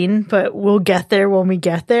favorite scene, but we'll get there when we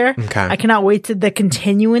get there. Okay. I cannot wait to the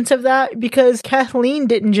continuance of that because Kathleen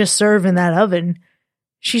didn't just serve in that oven.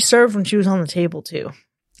 She served when she was on the table too.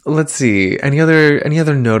 Let's see. Any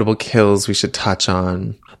other notable kills we should touch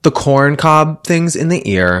on? The corn cob things in the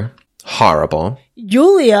ear. Horrible.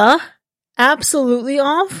 Julia, absolutely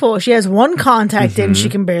awful. She has one contact in she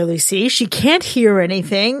can barely see. She can't hear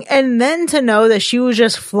anything. And then to know that she was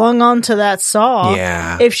just flung onto that saw.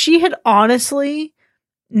 Yeah. If she had honestly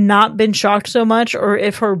not been shocked so much, or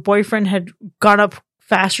if her boyfriend had gone up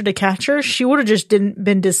faster to catch her, she would have just been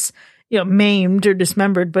maimed or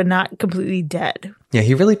dismembered, but not completely dead. Yeah,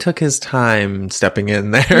 he really took his time stepping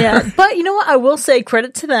in there. Yeah, but you know what? I will say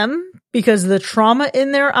credit to them because the trauma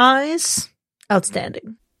in their eyes,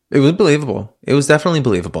 outstanding. It was believable. It was definitely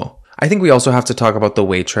believable. I think we also have to talk about the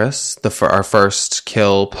waitress, our first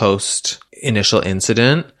kill post initial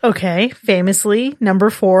incident. Okay, famously, number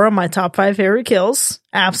 4 on my top 5 favorite kills.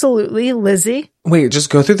 Absolutely, Lizzie. Wait, just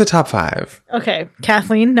go through the top 5. Okay,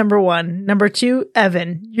 Kathleen, number 1. Number 2,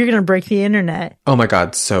 Evan. You're going to break the internet. Oh my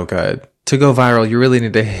God, so good. To go viral, you really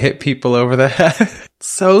need to hit people over the head.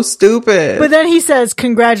 So stupid. But then he says,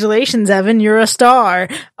 congratulations, Evan, you're a star.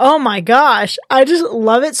 Oh my gosh. I just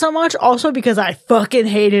love it so much. Also because I fucking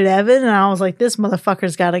hated Evan. And I was like, this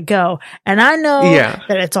motherfucker's gotta go. And I know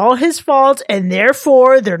that it's all his fault. And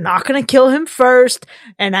therefore, they're not gonna kill him first.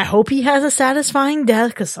 And I hope he has a satisfying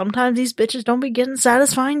death. Because sometimes these bitches don't be getting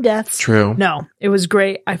satisfying deaths. True. No, it was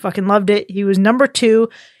great. I fucking loved it. He was number 2.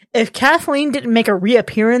 If Kathleen didn't make a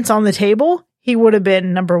reappearance on the table, he would have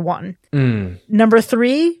been number 1. Number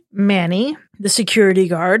 3, Manny, the security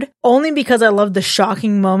guard, only because I love the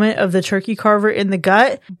shocking moment of the turkey carver in the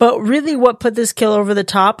gut. But really what put this kill over the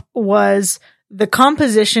top was the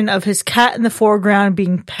composition of his cat in the foreground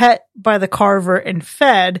being pet by the carver and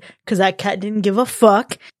fed because that cat didn't give a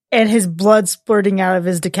fuck, and his blood splurting out of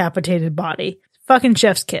his decapitated body. Fucking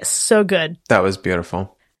chef's kiss. So good. That was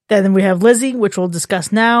beautiful. Then we have Lizzie, which we'll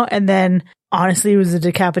discuss now. And then, honestly, it was a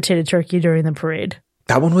decapitated turkey during the parade.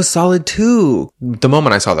 That one was solid, too. The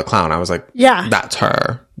moment I saw the clown, I was like, yeah, that's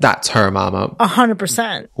her. That's her, mama.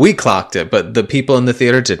 100%. We clocked it, but the people in the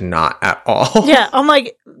theater did not at all. Yeah, I'm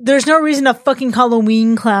like, there's no reason a fucking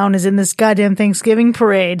Halloween clown is in this goddamn Thanksgiving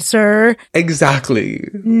parade, sir. Exactly.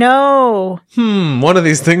 No. One of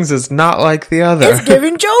these things is not like the other. It's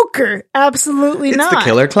giving Joker. Absolutely not. It's the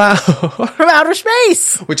killer clown. From outer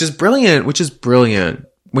space. Which is brilliant.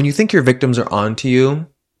 When you think your victims are onto you,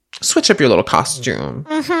 switch up your little costume.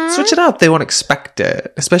 Switch it up. They won't expect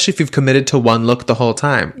it. Especially if you've committed to one look the whole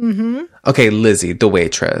time. Okay, Lizzie, the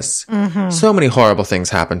waitress. So many horrible things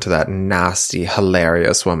happened to that nasty,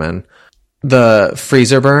 hilarious woman. The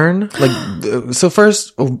freezer burn. So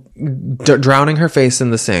first, drowning her face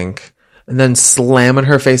in the sink. And then slamming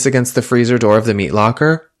her face against the freezer door of the meat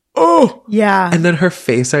locker. Oh! Yeah. And then her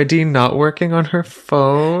Face ID not working on her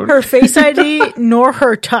phone. Her Face ID nor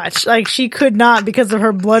her touch. Like, she could not because of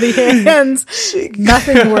her bloody hands.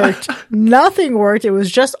 Nothing worked. Nothing worked. It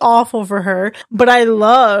was just awful for her. But I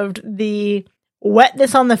loved the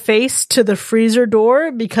wetness on the face to the freezer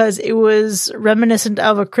door because it was reminiscent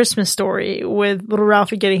of A Christmas Story with little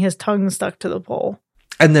Ralphie getting his tongue stuck to the pole.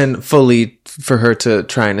 And then fully for her to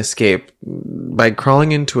try and escape by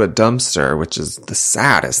crawling into a dumpster, which is the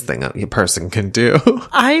saddest thing a person can do.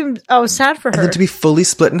 I was sad for her. And then to be fully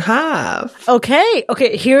split in half. Okay.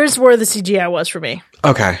 Here's where the CGI was for me.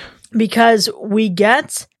 Okay. Because we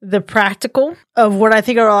get the practical of what I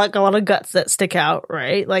think are like a lot of guts that stick out,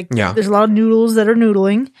 right? Like, there's a lot of noodles that are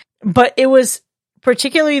noodling. But it was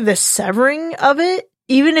particularly the severing of it,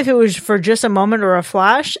 even if it was for just a moment or a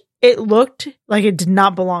flash, it looked like it did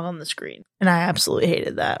not belong on the screen. And I absolutely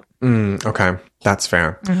hated that. Okay. That's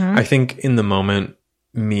fair. I think in the moment,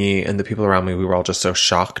 me and the people around me, we were all just so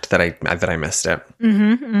shocked that I missed it.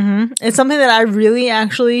 It's something that I really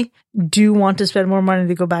actually do want to spend more money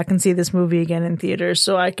to go back and see this movie again in theaters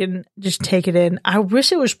so I can just take it in. I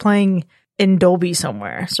wish it was playing in Dolby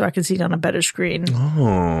somewhere so I could see it on a better screen.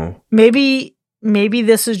 Oh. Maybe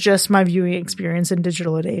this is just my viewing experience in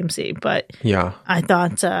digital at AMC, but yeah, I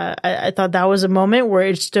thought I thought that was a moment where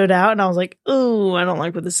it stood out and I was like, ooh, I don't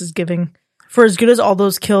like what this is giving. For as good as all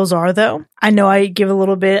those kills are, though, I know I give a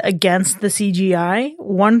little bit against the CGI.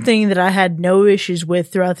 One thing that I had no issues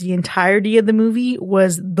with throughout the entirety of the movie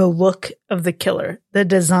was the look of the killer, the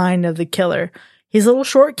design of the killer. He's a little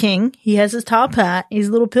short king. He has his top hat. He's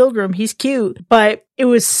a little pilgrim. He's cute, but it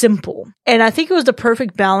was simple. And I think it was the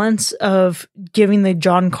perfect balance of giving the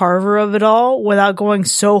John Carver of it all without going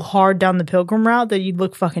so hard down the pilgrim route that you'd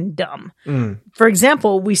look fucking dumb. For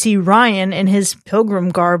example, we see Ryan in his pilgrim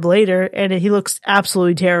garb later, and he looks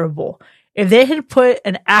absolutely terrible. If they had put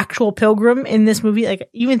an actual pilgrim in this movie, like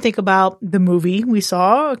even think about the movie we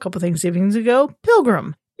saw a couple Thanksgivings ago,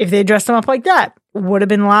 Pilgrim. If they dressed him up like that, would have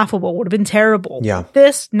been laughable, would have been terrible. Yeah.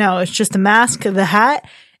 This, no, it's just the mask, the hat,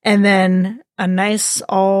 and then a nice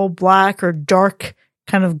all black or dark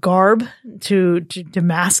kind of garb to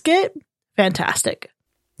mask it. Fantastic.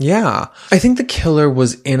 Yeah. I think the killer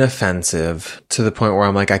was inoffensive to the point where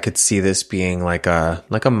I'm like, I could see this being like a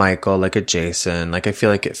Michael, like a Jason. Like, I feel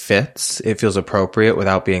like it fits. It feels appropriate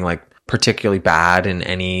without being like particularly bad in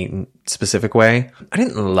any specific way. I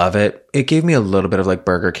didn't love it. It gave me a little bit of like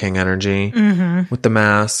Burger King energy with the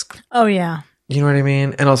mask. Oh, yeah. You know what I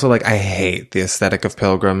mean? And also, like, I hate the aesthetic of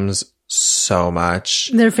pilgrims so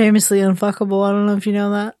much. They're famously unfuckable. I don't know if you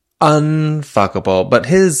know that. Unfuckable. But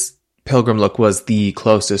his pilgrim look was the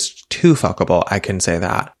closest to fuckable. I can say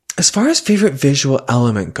that. As far as favorite visual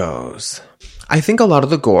element goes, I think a lot of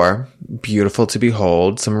the gore, beautiful to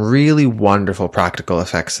behold, some really wonderful practical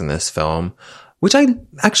effects in this film, which I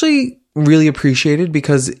actually really appreciated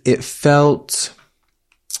because it felt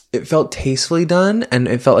tastefully done and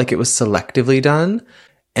it felt like it was selectively done.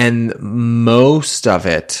 And most of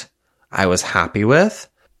it I was happy with.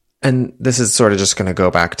 And this is sort of just going to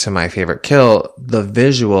go back to my favorite kill, the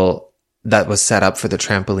visual that was set up for the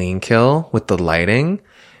trampoline kill with the lighting.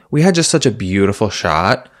 We had just such a beautiful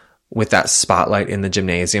shot with that spotlight in the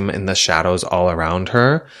gymnasium and the shadows all around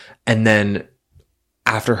her. And then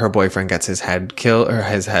after her boyfriend gets his head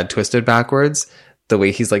twisted backwards, the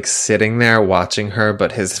way he's like sitting there watching her,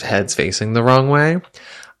 but his head's facing the wrong way.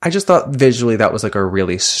 I just thought visually that was like a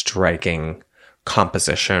really striking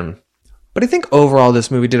composition. But I think overall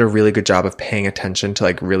this movie did a really good job of paying attention to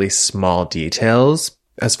like really small details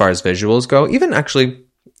as far as visuals go. Even actually,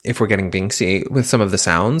 if we're getting Binksy with some of the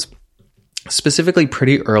sounds, specifically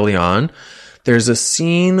pretty early on, there's a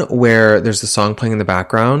scene where there's a song playing in the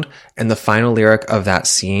background and the final lyric of that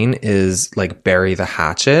scene is like bury the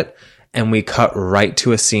hatchet. And we cut right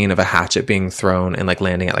to a scene of a hatchet being thrown and like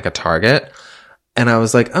landing at like a target. And I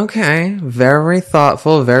was like, okay, very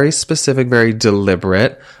thoughtful, very specific, very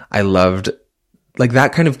deliberate. I loved, like,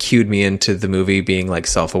 that kind of cued me into the movie being like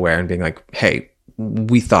self-aware and being like, hey,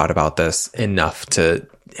 we thought about this enough to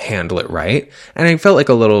handle it right. And I felt like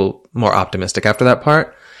a little more optimistic after that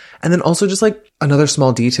part. And then also just like another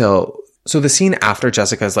small detail. So the scene after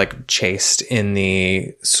Jessica's like chased in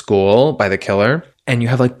the school by the killer, and you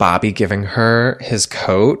have like Bobby giving her his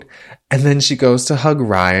coat, and then she goes to hug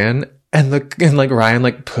Ryan, and like Ryan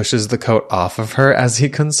like pushes the coat off of her as he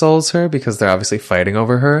consoles her because they're obviously fighting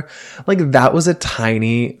over her. Like, that was a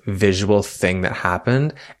tiny visual thing that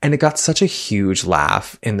happened, and it got such a huge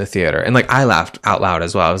laugh in the theater. And like, I laughed out loud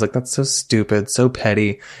as well. I was like, that's so stupid, so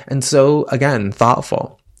petty, and so, again,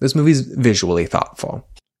 thoughtful. This movie's visually thoughtful.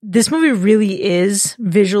 This movie really is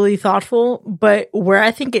visually thoughtful, but where I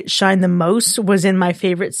think it shined the most was in my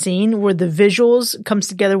favorite scene where the visuals comes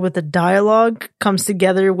together with the dialogue, comes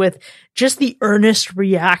together with just the earnest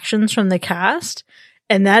reactions from the cast.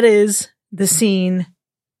 And that is the scene,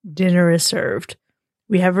 dinner is served.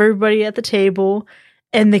 We have everybody at the table,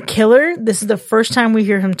 and the killer, this is the first time we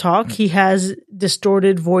hear him talk. He has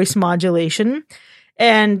distorted voice modulation.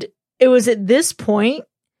 And it was at this point,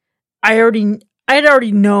 I had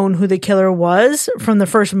already known who the killer was from the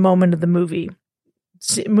first moment of the movie.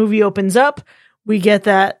 Movie opens up. We get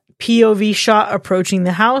that POV shot approaching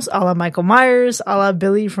the house, a la Michael Myers, a la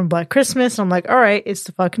Billy from Black Christmas. I'm like, all right, it's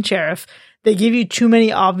the fucking sheriff. They give you too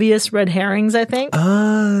many obvious red herrings, I think,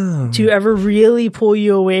 to ever really pull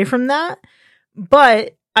you away from that.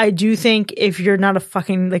 But I do think if you're not a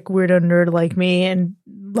fucking like weirdo nerd like me and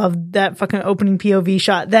love that fucking opening POV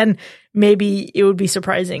shot, then maybe it would be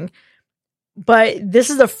surprising. But this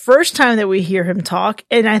is the first time that we hear him talk.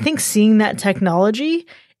 And I think seeing that technology,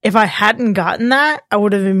 if I hadn't gotten that, I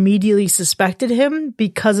would have immediately suspected him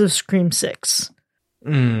because of Scream 6.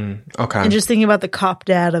 Okay. And just thinking about the cop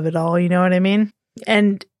dad of it all, you know what I mean?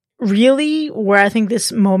 And really, where I think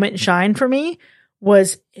this moment shined for me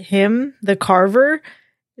was him, the Carver,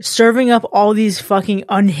 serving up all these fucking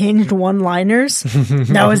unhinged one-liners.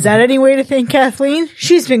 Now, is that any way to think Kathleen?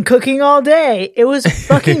 She's been cooking all day. It was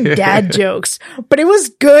fucking dad jokes, but it was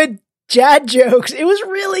good dad jokes. It was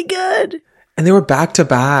really good. And they were back to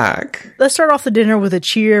back. Let's start off the dinner with a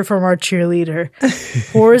cheer from our cheerleader.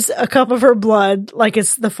 Pours a cup of her blood like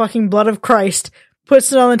it's the fucking blood of Christ,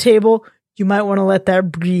 puts it on the table. You might want to let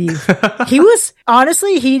that breathe. He was,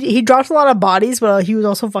 honestly, he dropped a lot of bodies, but he was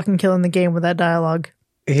also fucking killing the game with that dialogue.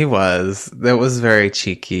 He was. That was very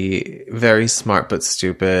cheeky, very smart but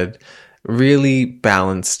stupid, really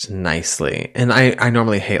balanced nicely. And I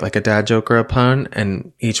normally hate like a dad joke or a pun,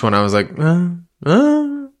 and each one I was like,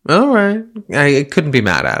 all right. I couldn't be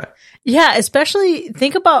mad at it. Yeah, especially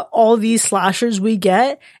think about all these slashers we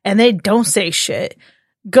get, and they don't say shit.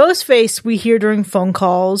 Ghostface we hear during phone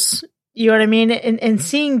calls. You know what I mean? And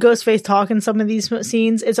seeing Ghostface talk in some of these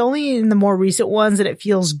scenes, it's only in the more recent ones that it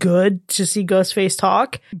feels good to see Ghostface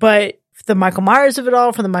talk. But for the Michael Myers of it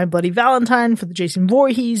all, for the My Bloody Valentine, for the Jason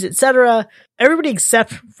Voorhees, etc., everybody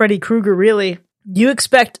except Freddy Krueger, really, you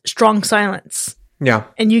expect strong silence. Yeah.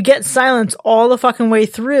 And you get silence all the fucking way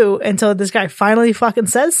through until this guy finally fucking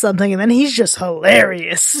says something, and then he's just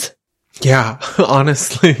hilarious. Yeah,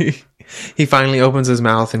 honestly. He finally opens his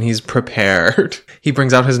mouth and he's prepared. He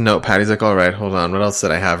brings out his notepad. He's like, all right, hold on. What else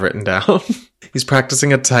did I have written down? He's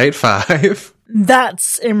practicing a tight 5.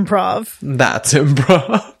 That's improv. That's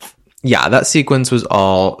improv. Yeah, that sequence was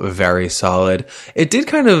all very solid. It did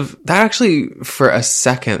that actually for a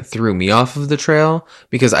second threw me off of the trail,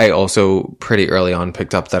 because I also pretty early on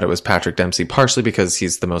picked up that it was Patrick Dempsey, partially because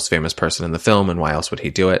he's the most famous person in the film and why else would he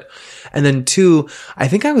do it? And then 2, I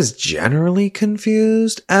think I was generally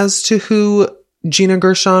confused as to who Gina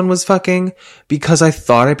Gershon was fucking, because I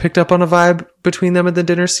thought I picked up on a vibe between them at the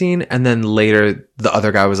dinner scene, and then later the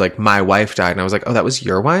other guy was like, my wife died, and I was like, oh, that was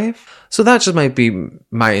your wife? So that just might be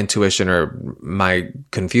my intuition or my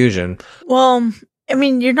confusion. Well, I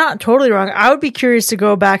mean, you're not totally wrong. I would be curious to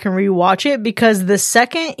go back and rewatch it, because the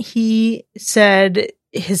second he said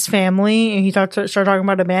his family and he started talking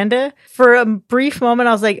about Amanda, for a brief moment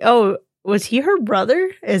I was like, oh, was he her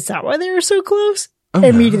brother? Is that why they were so close? Oh,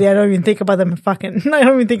 immediately, no. I don't even think about them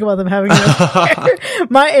having an affair.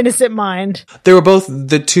 My innocent mind. They were both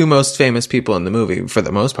the 2 most famous people in the movie, for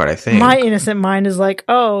the most part, I think. My innocent mind is like,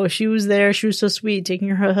 oh, she was there. She was so sweet, taking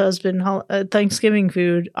her husband Thanksgiving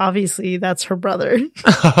food. Obviously, that's her brother.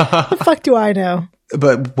 The fuck do I know?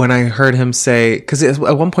 But when I heard him say, because at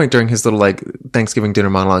one point during his little like Thanksgiving dinner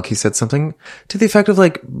monologue, he said something to the effect of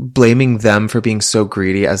like blaming them for being so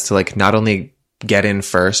greedy as to like not only get in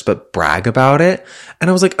first, but brag about it. And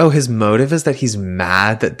I was like, oh, his motive is that he's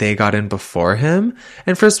mad that they got in before him.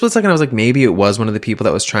 And for a split second, I was like, maybe it was one of the people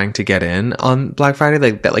that was trying to get in on Black Friday,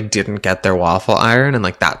 like that like didn't get their waffle iron, and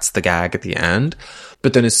like that's the gag at the end.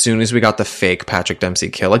 But then as soon as we got the fake Patrick Dempsey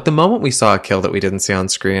kill, like the moment we saw a kill that we didn't see on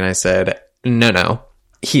screen, I said, no,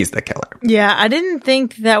 he's the killer. Yeah, I didn't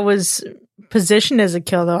think that was positioned as a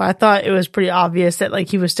kill, though. I thought it was pretty obvious that like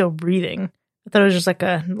he was still breathing. I thought it was just like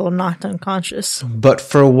a little knocked unconscious. But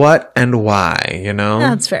for what and why, you know?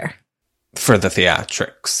 That's fair. For the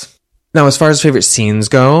theatrics. Now, as far as favorite scenes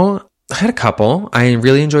go, I had a couple. I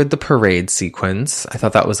really enjoyed the parade sequence. I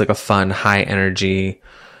thought that was like a fun, high energy.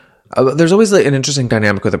 There's always like an interesting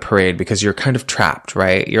dynamic with a parade because you're kind of trapped,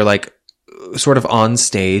 right? You're like sort of on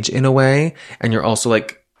stage in a way, and you're also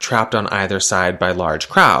like trapped on either side by large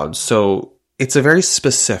crowds. So it's a very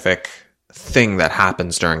specific thing that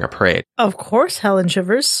happens during a parade. Of course, Helen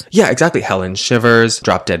Shivers. Yeah, exactly. Helen Shivers,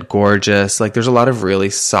 Drop Dead Gorgeous. Like there's a lot of really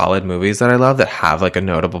solid movies that I love that have like a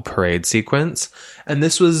notable parade sequence. And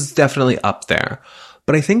this was definitely up there.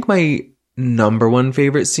 But I think my number one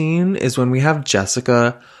favorite scene is when we have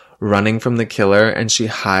Jessica running from the killer and she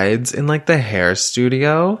hides in like the hair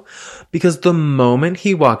studio, because the moment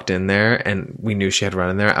he walked in there and we knew she had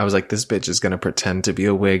run in there, I was like, this bitch is going to pretend to be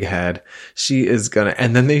a wig head. She is going to,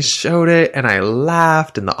 and then they showed it and I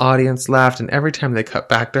laughed and the audience laughed. And every time they cut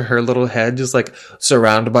back to her little head, just like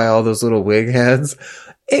surrounded by all those little wig heads,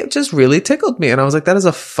 it just really tickled me. And I was like, that is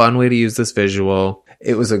a fun way to use this visual.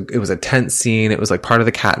 It was a tense scene. It was like part of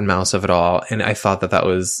the cat and mouse of it all. And I thought that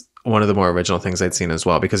was one of the more original things I'd seen as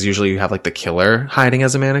well, because usually you have like the killer hiding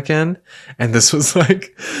as a mannequin, and this was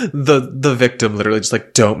like the victim literally just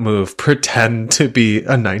like, don't move, pretend to be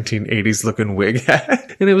a 1980s looking wig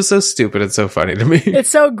head. And it was so stupid and so funny to me.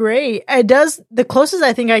 It's so great. It does. The closest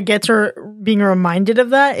I think I get to being reminded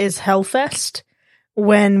of that is Hellfest,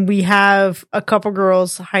 when we have a couple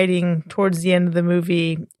girls hiding towards the end of the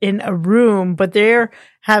movie in a room, but they're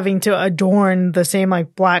having to adorn the same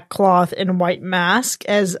like black cloth and white mask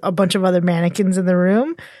as a bunch of other mannequins in the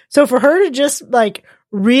room. So for her to just like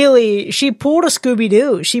really, she pulled a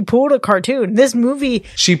Scooby-Doo. She pulled a cartoon. This movie.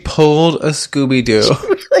 She pulled a Scooby-Doo. She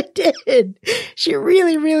really did. She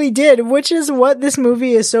really, really did, which is what this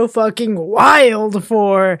movie is so fucking wild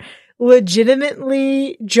for.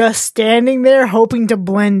 Legitimately just standing there hoping to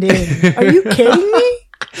blend in. Are you kidding me?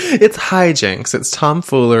 It's hijinks. It's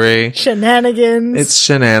tomfoolery. Shenanigans. It's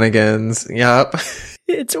shenanigans. Yep.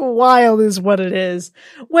 It's wild is what it is.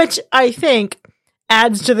 Which I think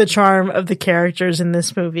adds to the charm of the characters in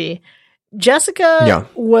this movie. Jessica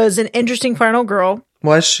was an interesting final girl.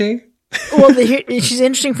 Was she? Well, she's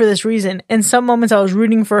interesting for this reason. In some moments I was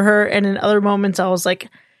rooting for her, and in other moments I was like,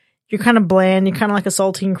 you're kind of bland. You're kind of like a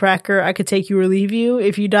saltine cracker. I could take you or leave you.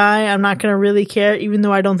 If you die, I'm not going to really care, even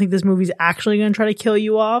though I don't think this movie's actually going to try to kill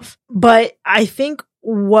you off. But I think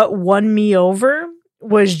what won me over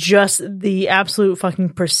was just the absolute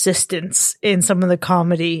fucking persistence in some of the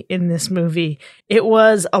comedy in this movie. It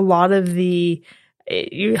was a lot of the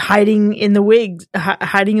hiding in the wigs,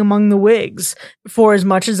 hiding among the wigs. For as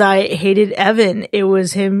much as I hated Evan, it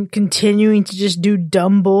was him continuing to just do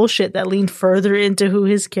dumb bullshit that leaned further into who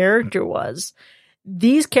his character was.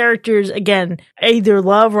 These characters, again, I either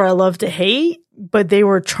love or I love to hate, but they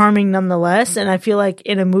were charming nonetheless. And I feel like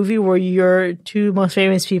in a movie where your two most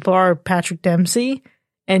famous people are Patrick Dempsey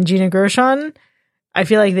and Gina Gershon, I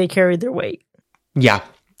feel like they carried their weight. Yeah,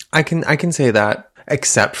 I can say that.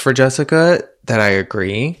 Except for Jessica, that I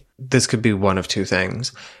agree. This could be one of two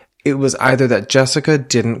things. It was either that Jessica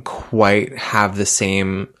didn't quite have the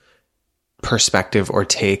same perspective or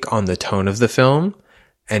take on the tone of the film,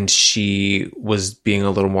 and she was being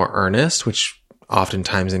a little more earnest, which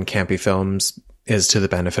oftentimes in campy films is to the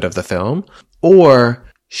benefit of the film, or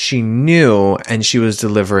she knew and she was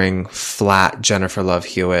delivering flat Jennifer Love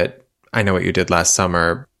Hewitt, I know what you did last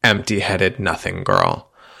summer, empty-headed nothing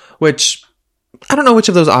girl, which I don't know which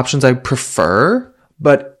of those options I prefer,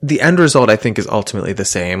 but the end result I think is ultimately the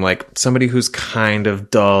same. Like somebody who's kind of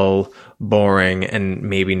dull, boring, and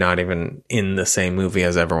maybe not even in the same movie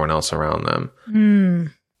as everyone else around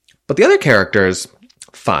them. But the other characters,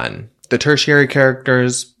 fun. The tertiary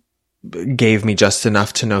characters gave me just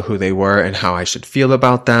enough to know who they were and how I should feel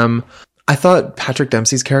about them. I thought Patrick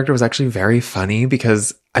Dempsey's character was actually very funny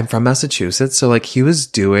because I'm from Massachusetts. So like he was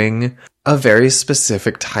doing a very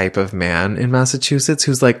specific type of man in Massachusetts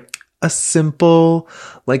who's like a simple,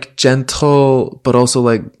 like gentle, but also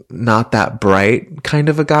like not that bright kind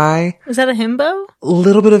of a guy. Is that a himbo? A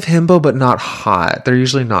little bit of himbo, but not hot. They're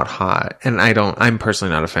usually not hot. And I'm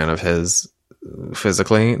personally not a fan of his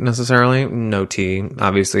physically necessarily. No tea,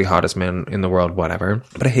 obviously hottest man in the world, whatever.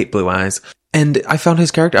 But I hate blue eyes. And I found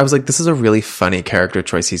his character, I was like, this is a really funny character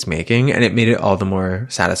choice he's making. And it made it all the more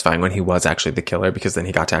satisfying when he was actually the killer, because then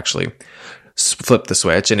he got to actually flip the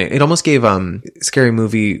switch. And it almost gave Scary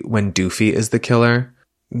Movie when Doofy is the killer.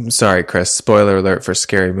 Sorry, Chris. Spoiler alert for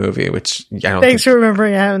Scary Movie, which I don't Thanks for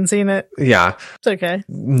remembering. I haven't seen it. Yeah. It's okay.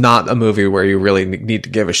 Not a movie where you really need to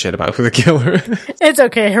give a shit about who the killer is. It's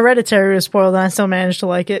okay. Hereditary was spoiled and I still managed to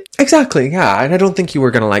like it. Exactly, yeah. And I don't think you were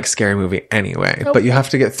going to like Scary Movie anyway. Nope. But you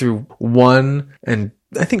have to get through 1, and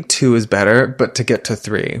I think 2 is better, but to get to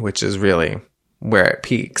 3, which is really where it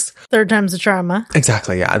peaks. 3rd time's the charm, huh?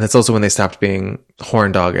 Exactly, yeah. And that's also when they stopped being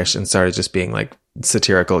horn doggish and started just being like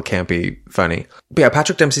satirical, campy, funny. But yeah,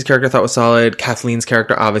 Patrick Dempsey's character I thought was solid. Kathleen's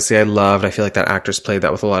character, obviously, I loved. I feel like that actress played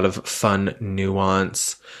that with a lot of fun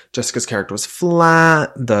nuance. Jessica's character was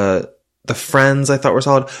flat. The friends I thought were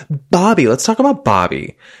solid. Bobby, let's talk about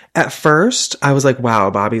Bobby. At first, I was like, wow,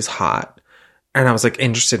 Bobby's hot. And I was like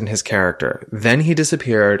interested in his character. Then he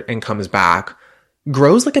disappeared and comes back,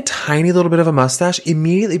 grows like a tiny little bit of a mustache,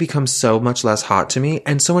 immediately becomes so much less hot to me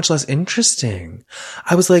and so much less interesting.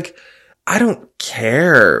 I was like, I don't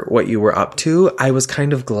care what you were up to. I was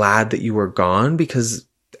kind of glad that you were gone because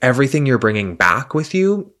everything you're bringing back with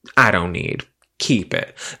you, I don't need. Keep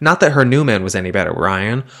it. Not that her new man was any better,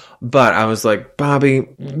 Ryan, but I was like, Bobby,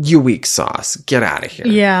 you weak sauce. Get out of here.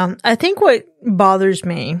 Yeah. I think what bothers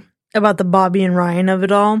me about the Bobby and Ryan of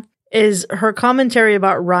it all is her commentary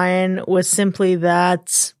about Ryan was simply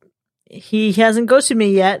that he hasn't ghosted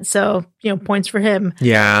me yet. So, points for him.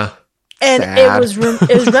 Yeah. And sad. it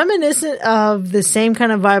was reminiscent of the same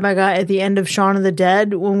kind of vibe I got at the end of Shaun of the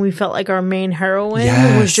Dead when we felt like our main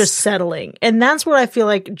heroine was just settling. And that's what I feel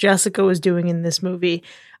like Jessica was doing in this movie.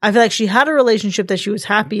 I feel like she had a relationship that she was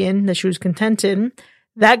happy in, that she was content in.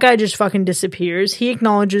 That guy just fucking disappears. He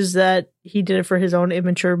acknowledges that he did it for his own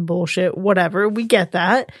immature bullshit, whatever. We get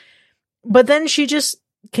that. But then she just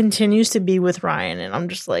continues to be with Ryan. And I'm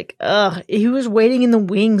just like, ugh, he was waiting in the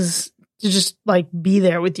wings to just like be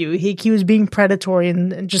there with you. He was being predatory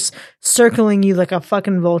and just circling you like a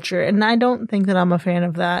fucking vulture. And I don't think that I'm a fan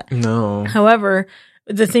of that. No. However,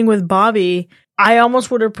 the thing with Bobby, I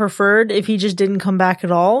almost would have preferred if he just didn't come back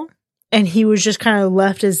at all. And he was just kind of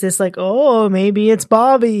left as this like, oh, maybe it's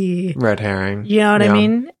Bobby. Red herring. You know what I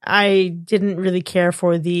mean? I didn't really care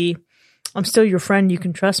for the, I'm still your friend, you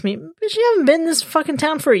can trust me. But you haven't been in this fucking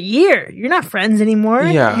town for a year. You're not friends anymore.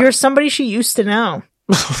 Yeah. You're somebody she used to know.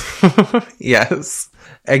 Yes,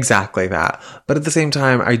 exactly that. But at the same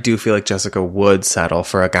time, I do feel like Jessica would settle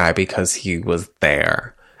for a guy because he was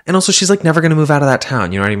there. And also, she's like never going to move out of that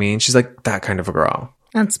town. You know what I mean? She's like that kind of a girl.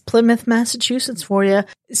 That's Plymouth, Massachusetts for you.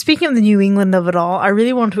 Speaking of the New England of it all, I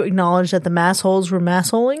really want to acknowledge that the massholes were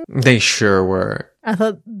massholing. They sure were. I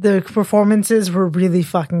thought the performances were really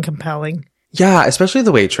fucking compelling. Yeah, especially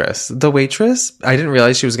the waitress. The waitress, I didn't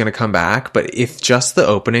realize she was going to come back, but if just the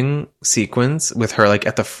opening sequence with her like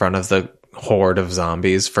at the front of the horde of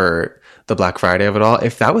zombies for the Black Friday of it all,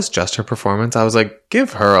 if that was just her performance, I was like,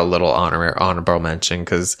 give her a little honorable mention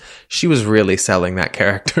because she was really selling that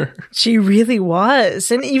character. She really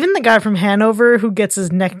was. And even the guy from Hanover who gets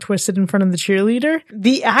his neck twisted in front of the cheerleader,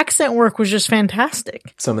 the accent work was just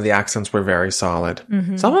fantastic. Some of the accents were very solid.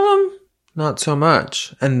 Mm-hmm. Some of them, not so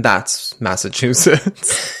much. And that's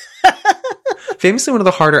Massachusetts. Famously one of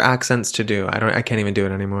the harder accents to do. I can't even do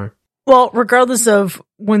it anymore. Well, regardless of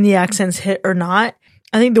when the accents hit or not,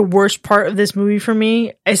 I think the worst part of this movie for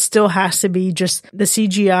me, it still has to be just the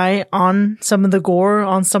CGI on some of the gore,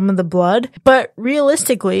 on some of the blood. But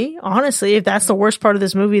realistically, honestly, if that's the worst part of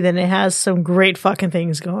this movie, then it has some great fucking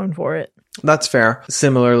things going for it. That's fair.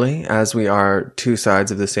 Similarly, as we are two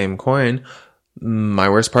sides of the same coin, my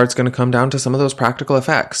worst part's going to come down to some of those practical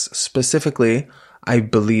effects. Specifically, I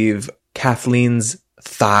believe Kathleen's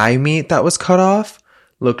thigh meat that was cut off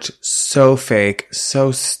looked so fake,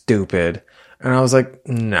 so stupid. And I was like,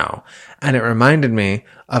 no. And it reminded me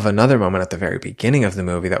of another moment at the very beginning of the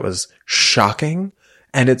movie that was shocking.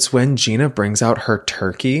 And it's when Gina brings out her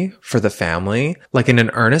turkey for the family, like in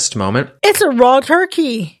an earnest moment. It's a raw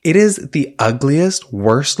turkey. It is the ugliest,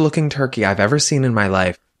 worst looking turkey I've ever seen in my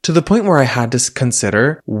life. To the point where I had to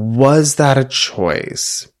consider, was that a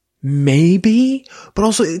choice? Maybe, but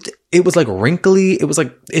also it was like wrinkly. It was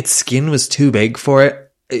like its skin was too big for it.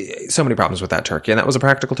 So many problems with that turkey, and that was a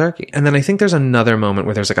practical turkey. And then I think there's another moment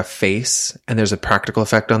where there's like a face and there's a practical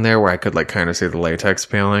effect on there where I could like kind of see the latex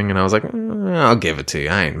peeling, and I was like, I'll give it to you.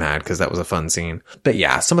 I ain't mad because that was a fun scene. But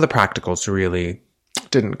yeah, some of the practicals really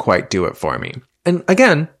didn't quite do it for me. And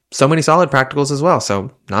again, so many solid practicals as well,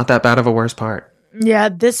 so not that bad of a worst part. Yeah,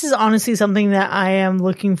 this is honestly something that I am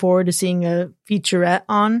looking forward to seeing a featurette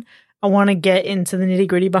on. I want to get into the nitty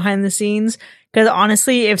gritty behind the scenes. Because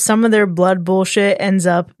honestly, if some of their blood bullshit ends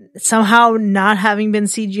up somehow not having been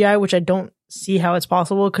CGI, which I don't see how it's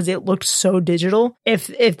possible because it looked so digital. If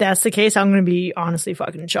that's the case, I'm going to be honestly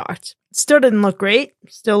fucking shocked. Still didn't look great.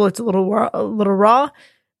 Still looked a little raw.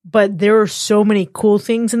 But there were so many cool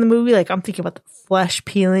things in the movie. Like I'm thinking about the flesh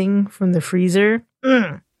peeling from the freezer.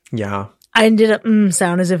 Yeah. I did a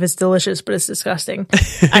sound as if it's delicious, but it's disgusting.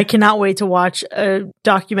 I cannot wait to watch a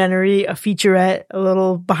documentary, a featurette, a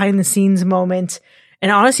little behind the scenes moment. And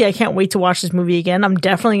honestly, I can't wait to watch this movie again. I'm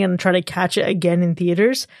definitely going to try to catch it again in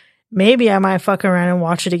theaters. Maybe I might fuck around and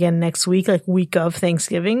watch it again next week, like week of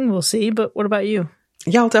Thanksgiving. We'll see. But what about you?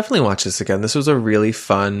 Yeah, I'll definitely watch this again. This was a really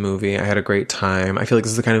fun movie. I had a great time. I feel like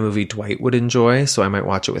this is the kind of movie Dwight would enjoy, so I might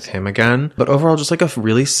watch it with him again. But overall, just like a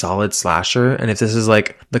really solid slasher. And if this is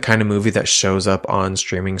like the kind of movie that shows up on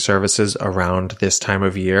streaming services around this time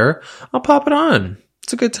of year, I'll pop it on.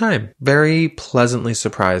 It's a good time. Very pleasantly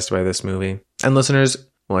surprised by this movie. And listeners,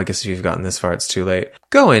 well, I guess if you've gotten this far, it's too late.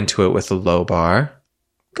 Go into it with a low bar.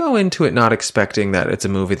 Go into it not expecting that it's a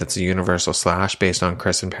movie that's a universal slash based on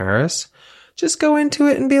Chris and Paris. Just go into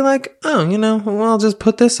it and be like, oh, well, I'll just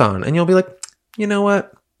put this on. And you'll be like, you know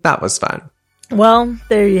what? That was fun. Well,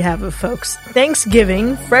 there you have it, folks.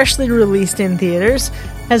 Thanksgiving, freshly released in theaters,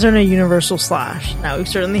 has earned a universal slash. Now, we've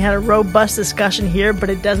certainly had a robust discussion here, but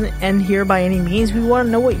it doesn't end here by any means. We want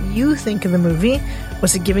to know what you think of the movie.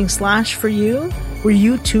 Was it giving slash for you? Were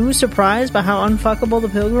you too surprised by how unfuckable the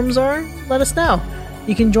Pilgrims are? Let us know.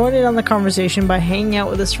 You can join in on the conversation by hanging out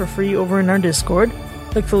with us for free over in our Discord.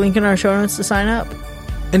 Click the link in our show notes to sign up.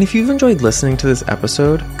 And if you've enjoyed listening to this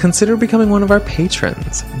episode, consider becoming one of our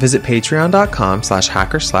patrons. Visit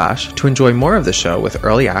patreon.com/hackerslash to enjoy more of the show with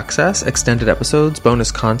early access, extended episodes, bonus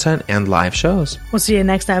content, and live shows. We'll see you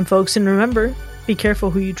next time, folks, and remember, be careful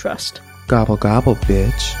who you trust. Gobble gobble,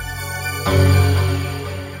 bitch.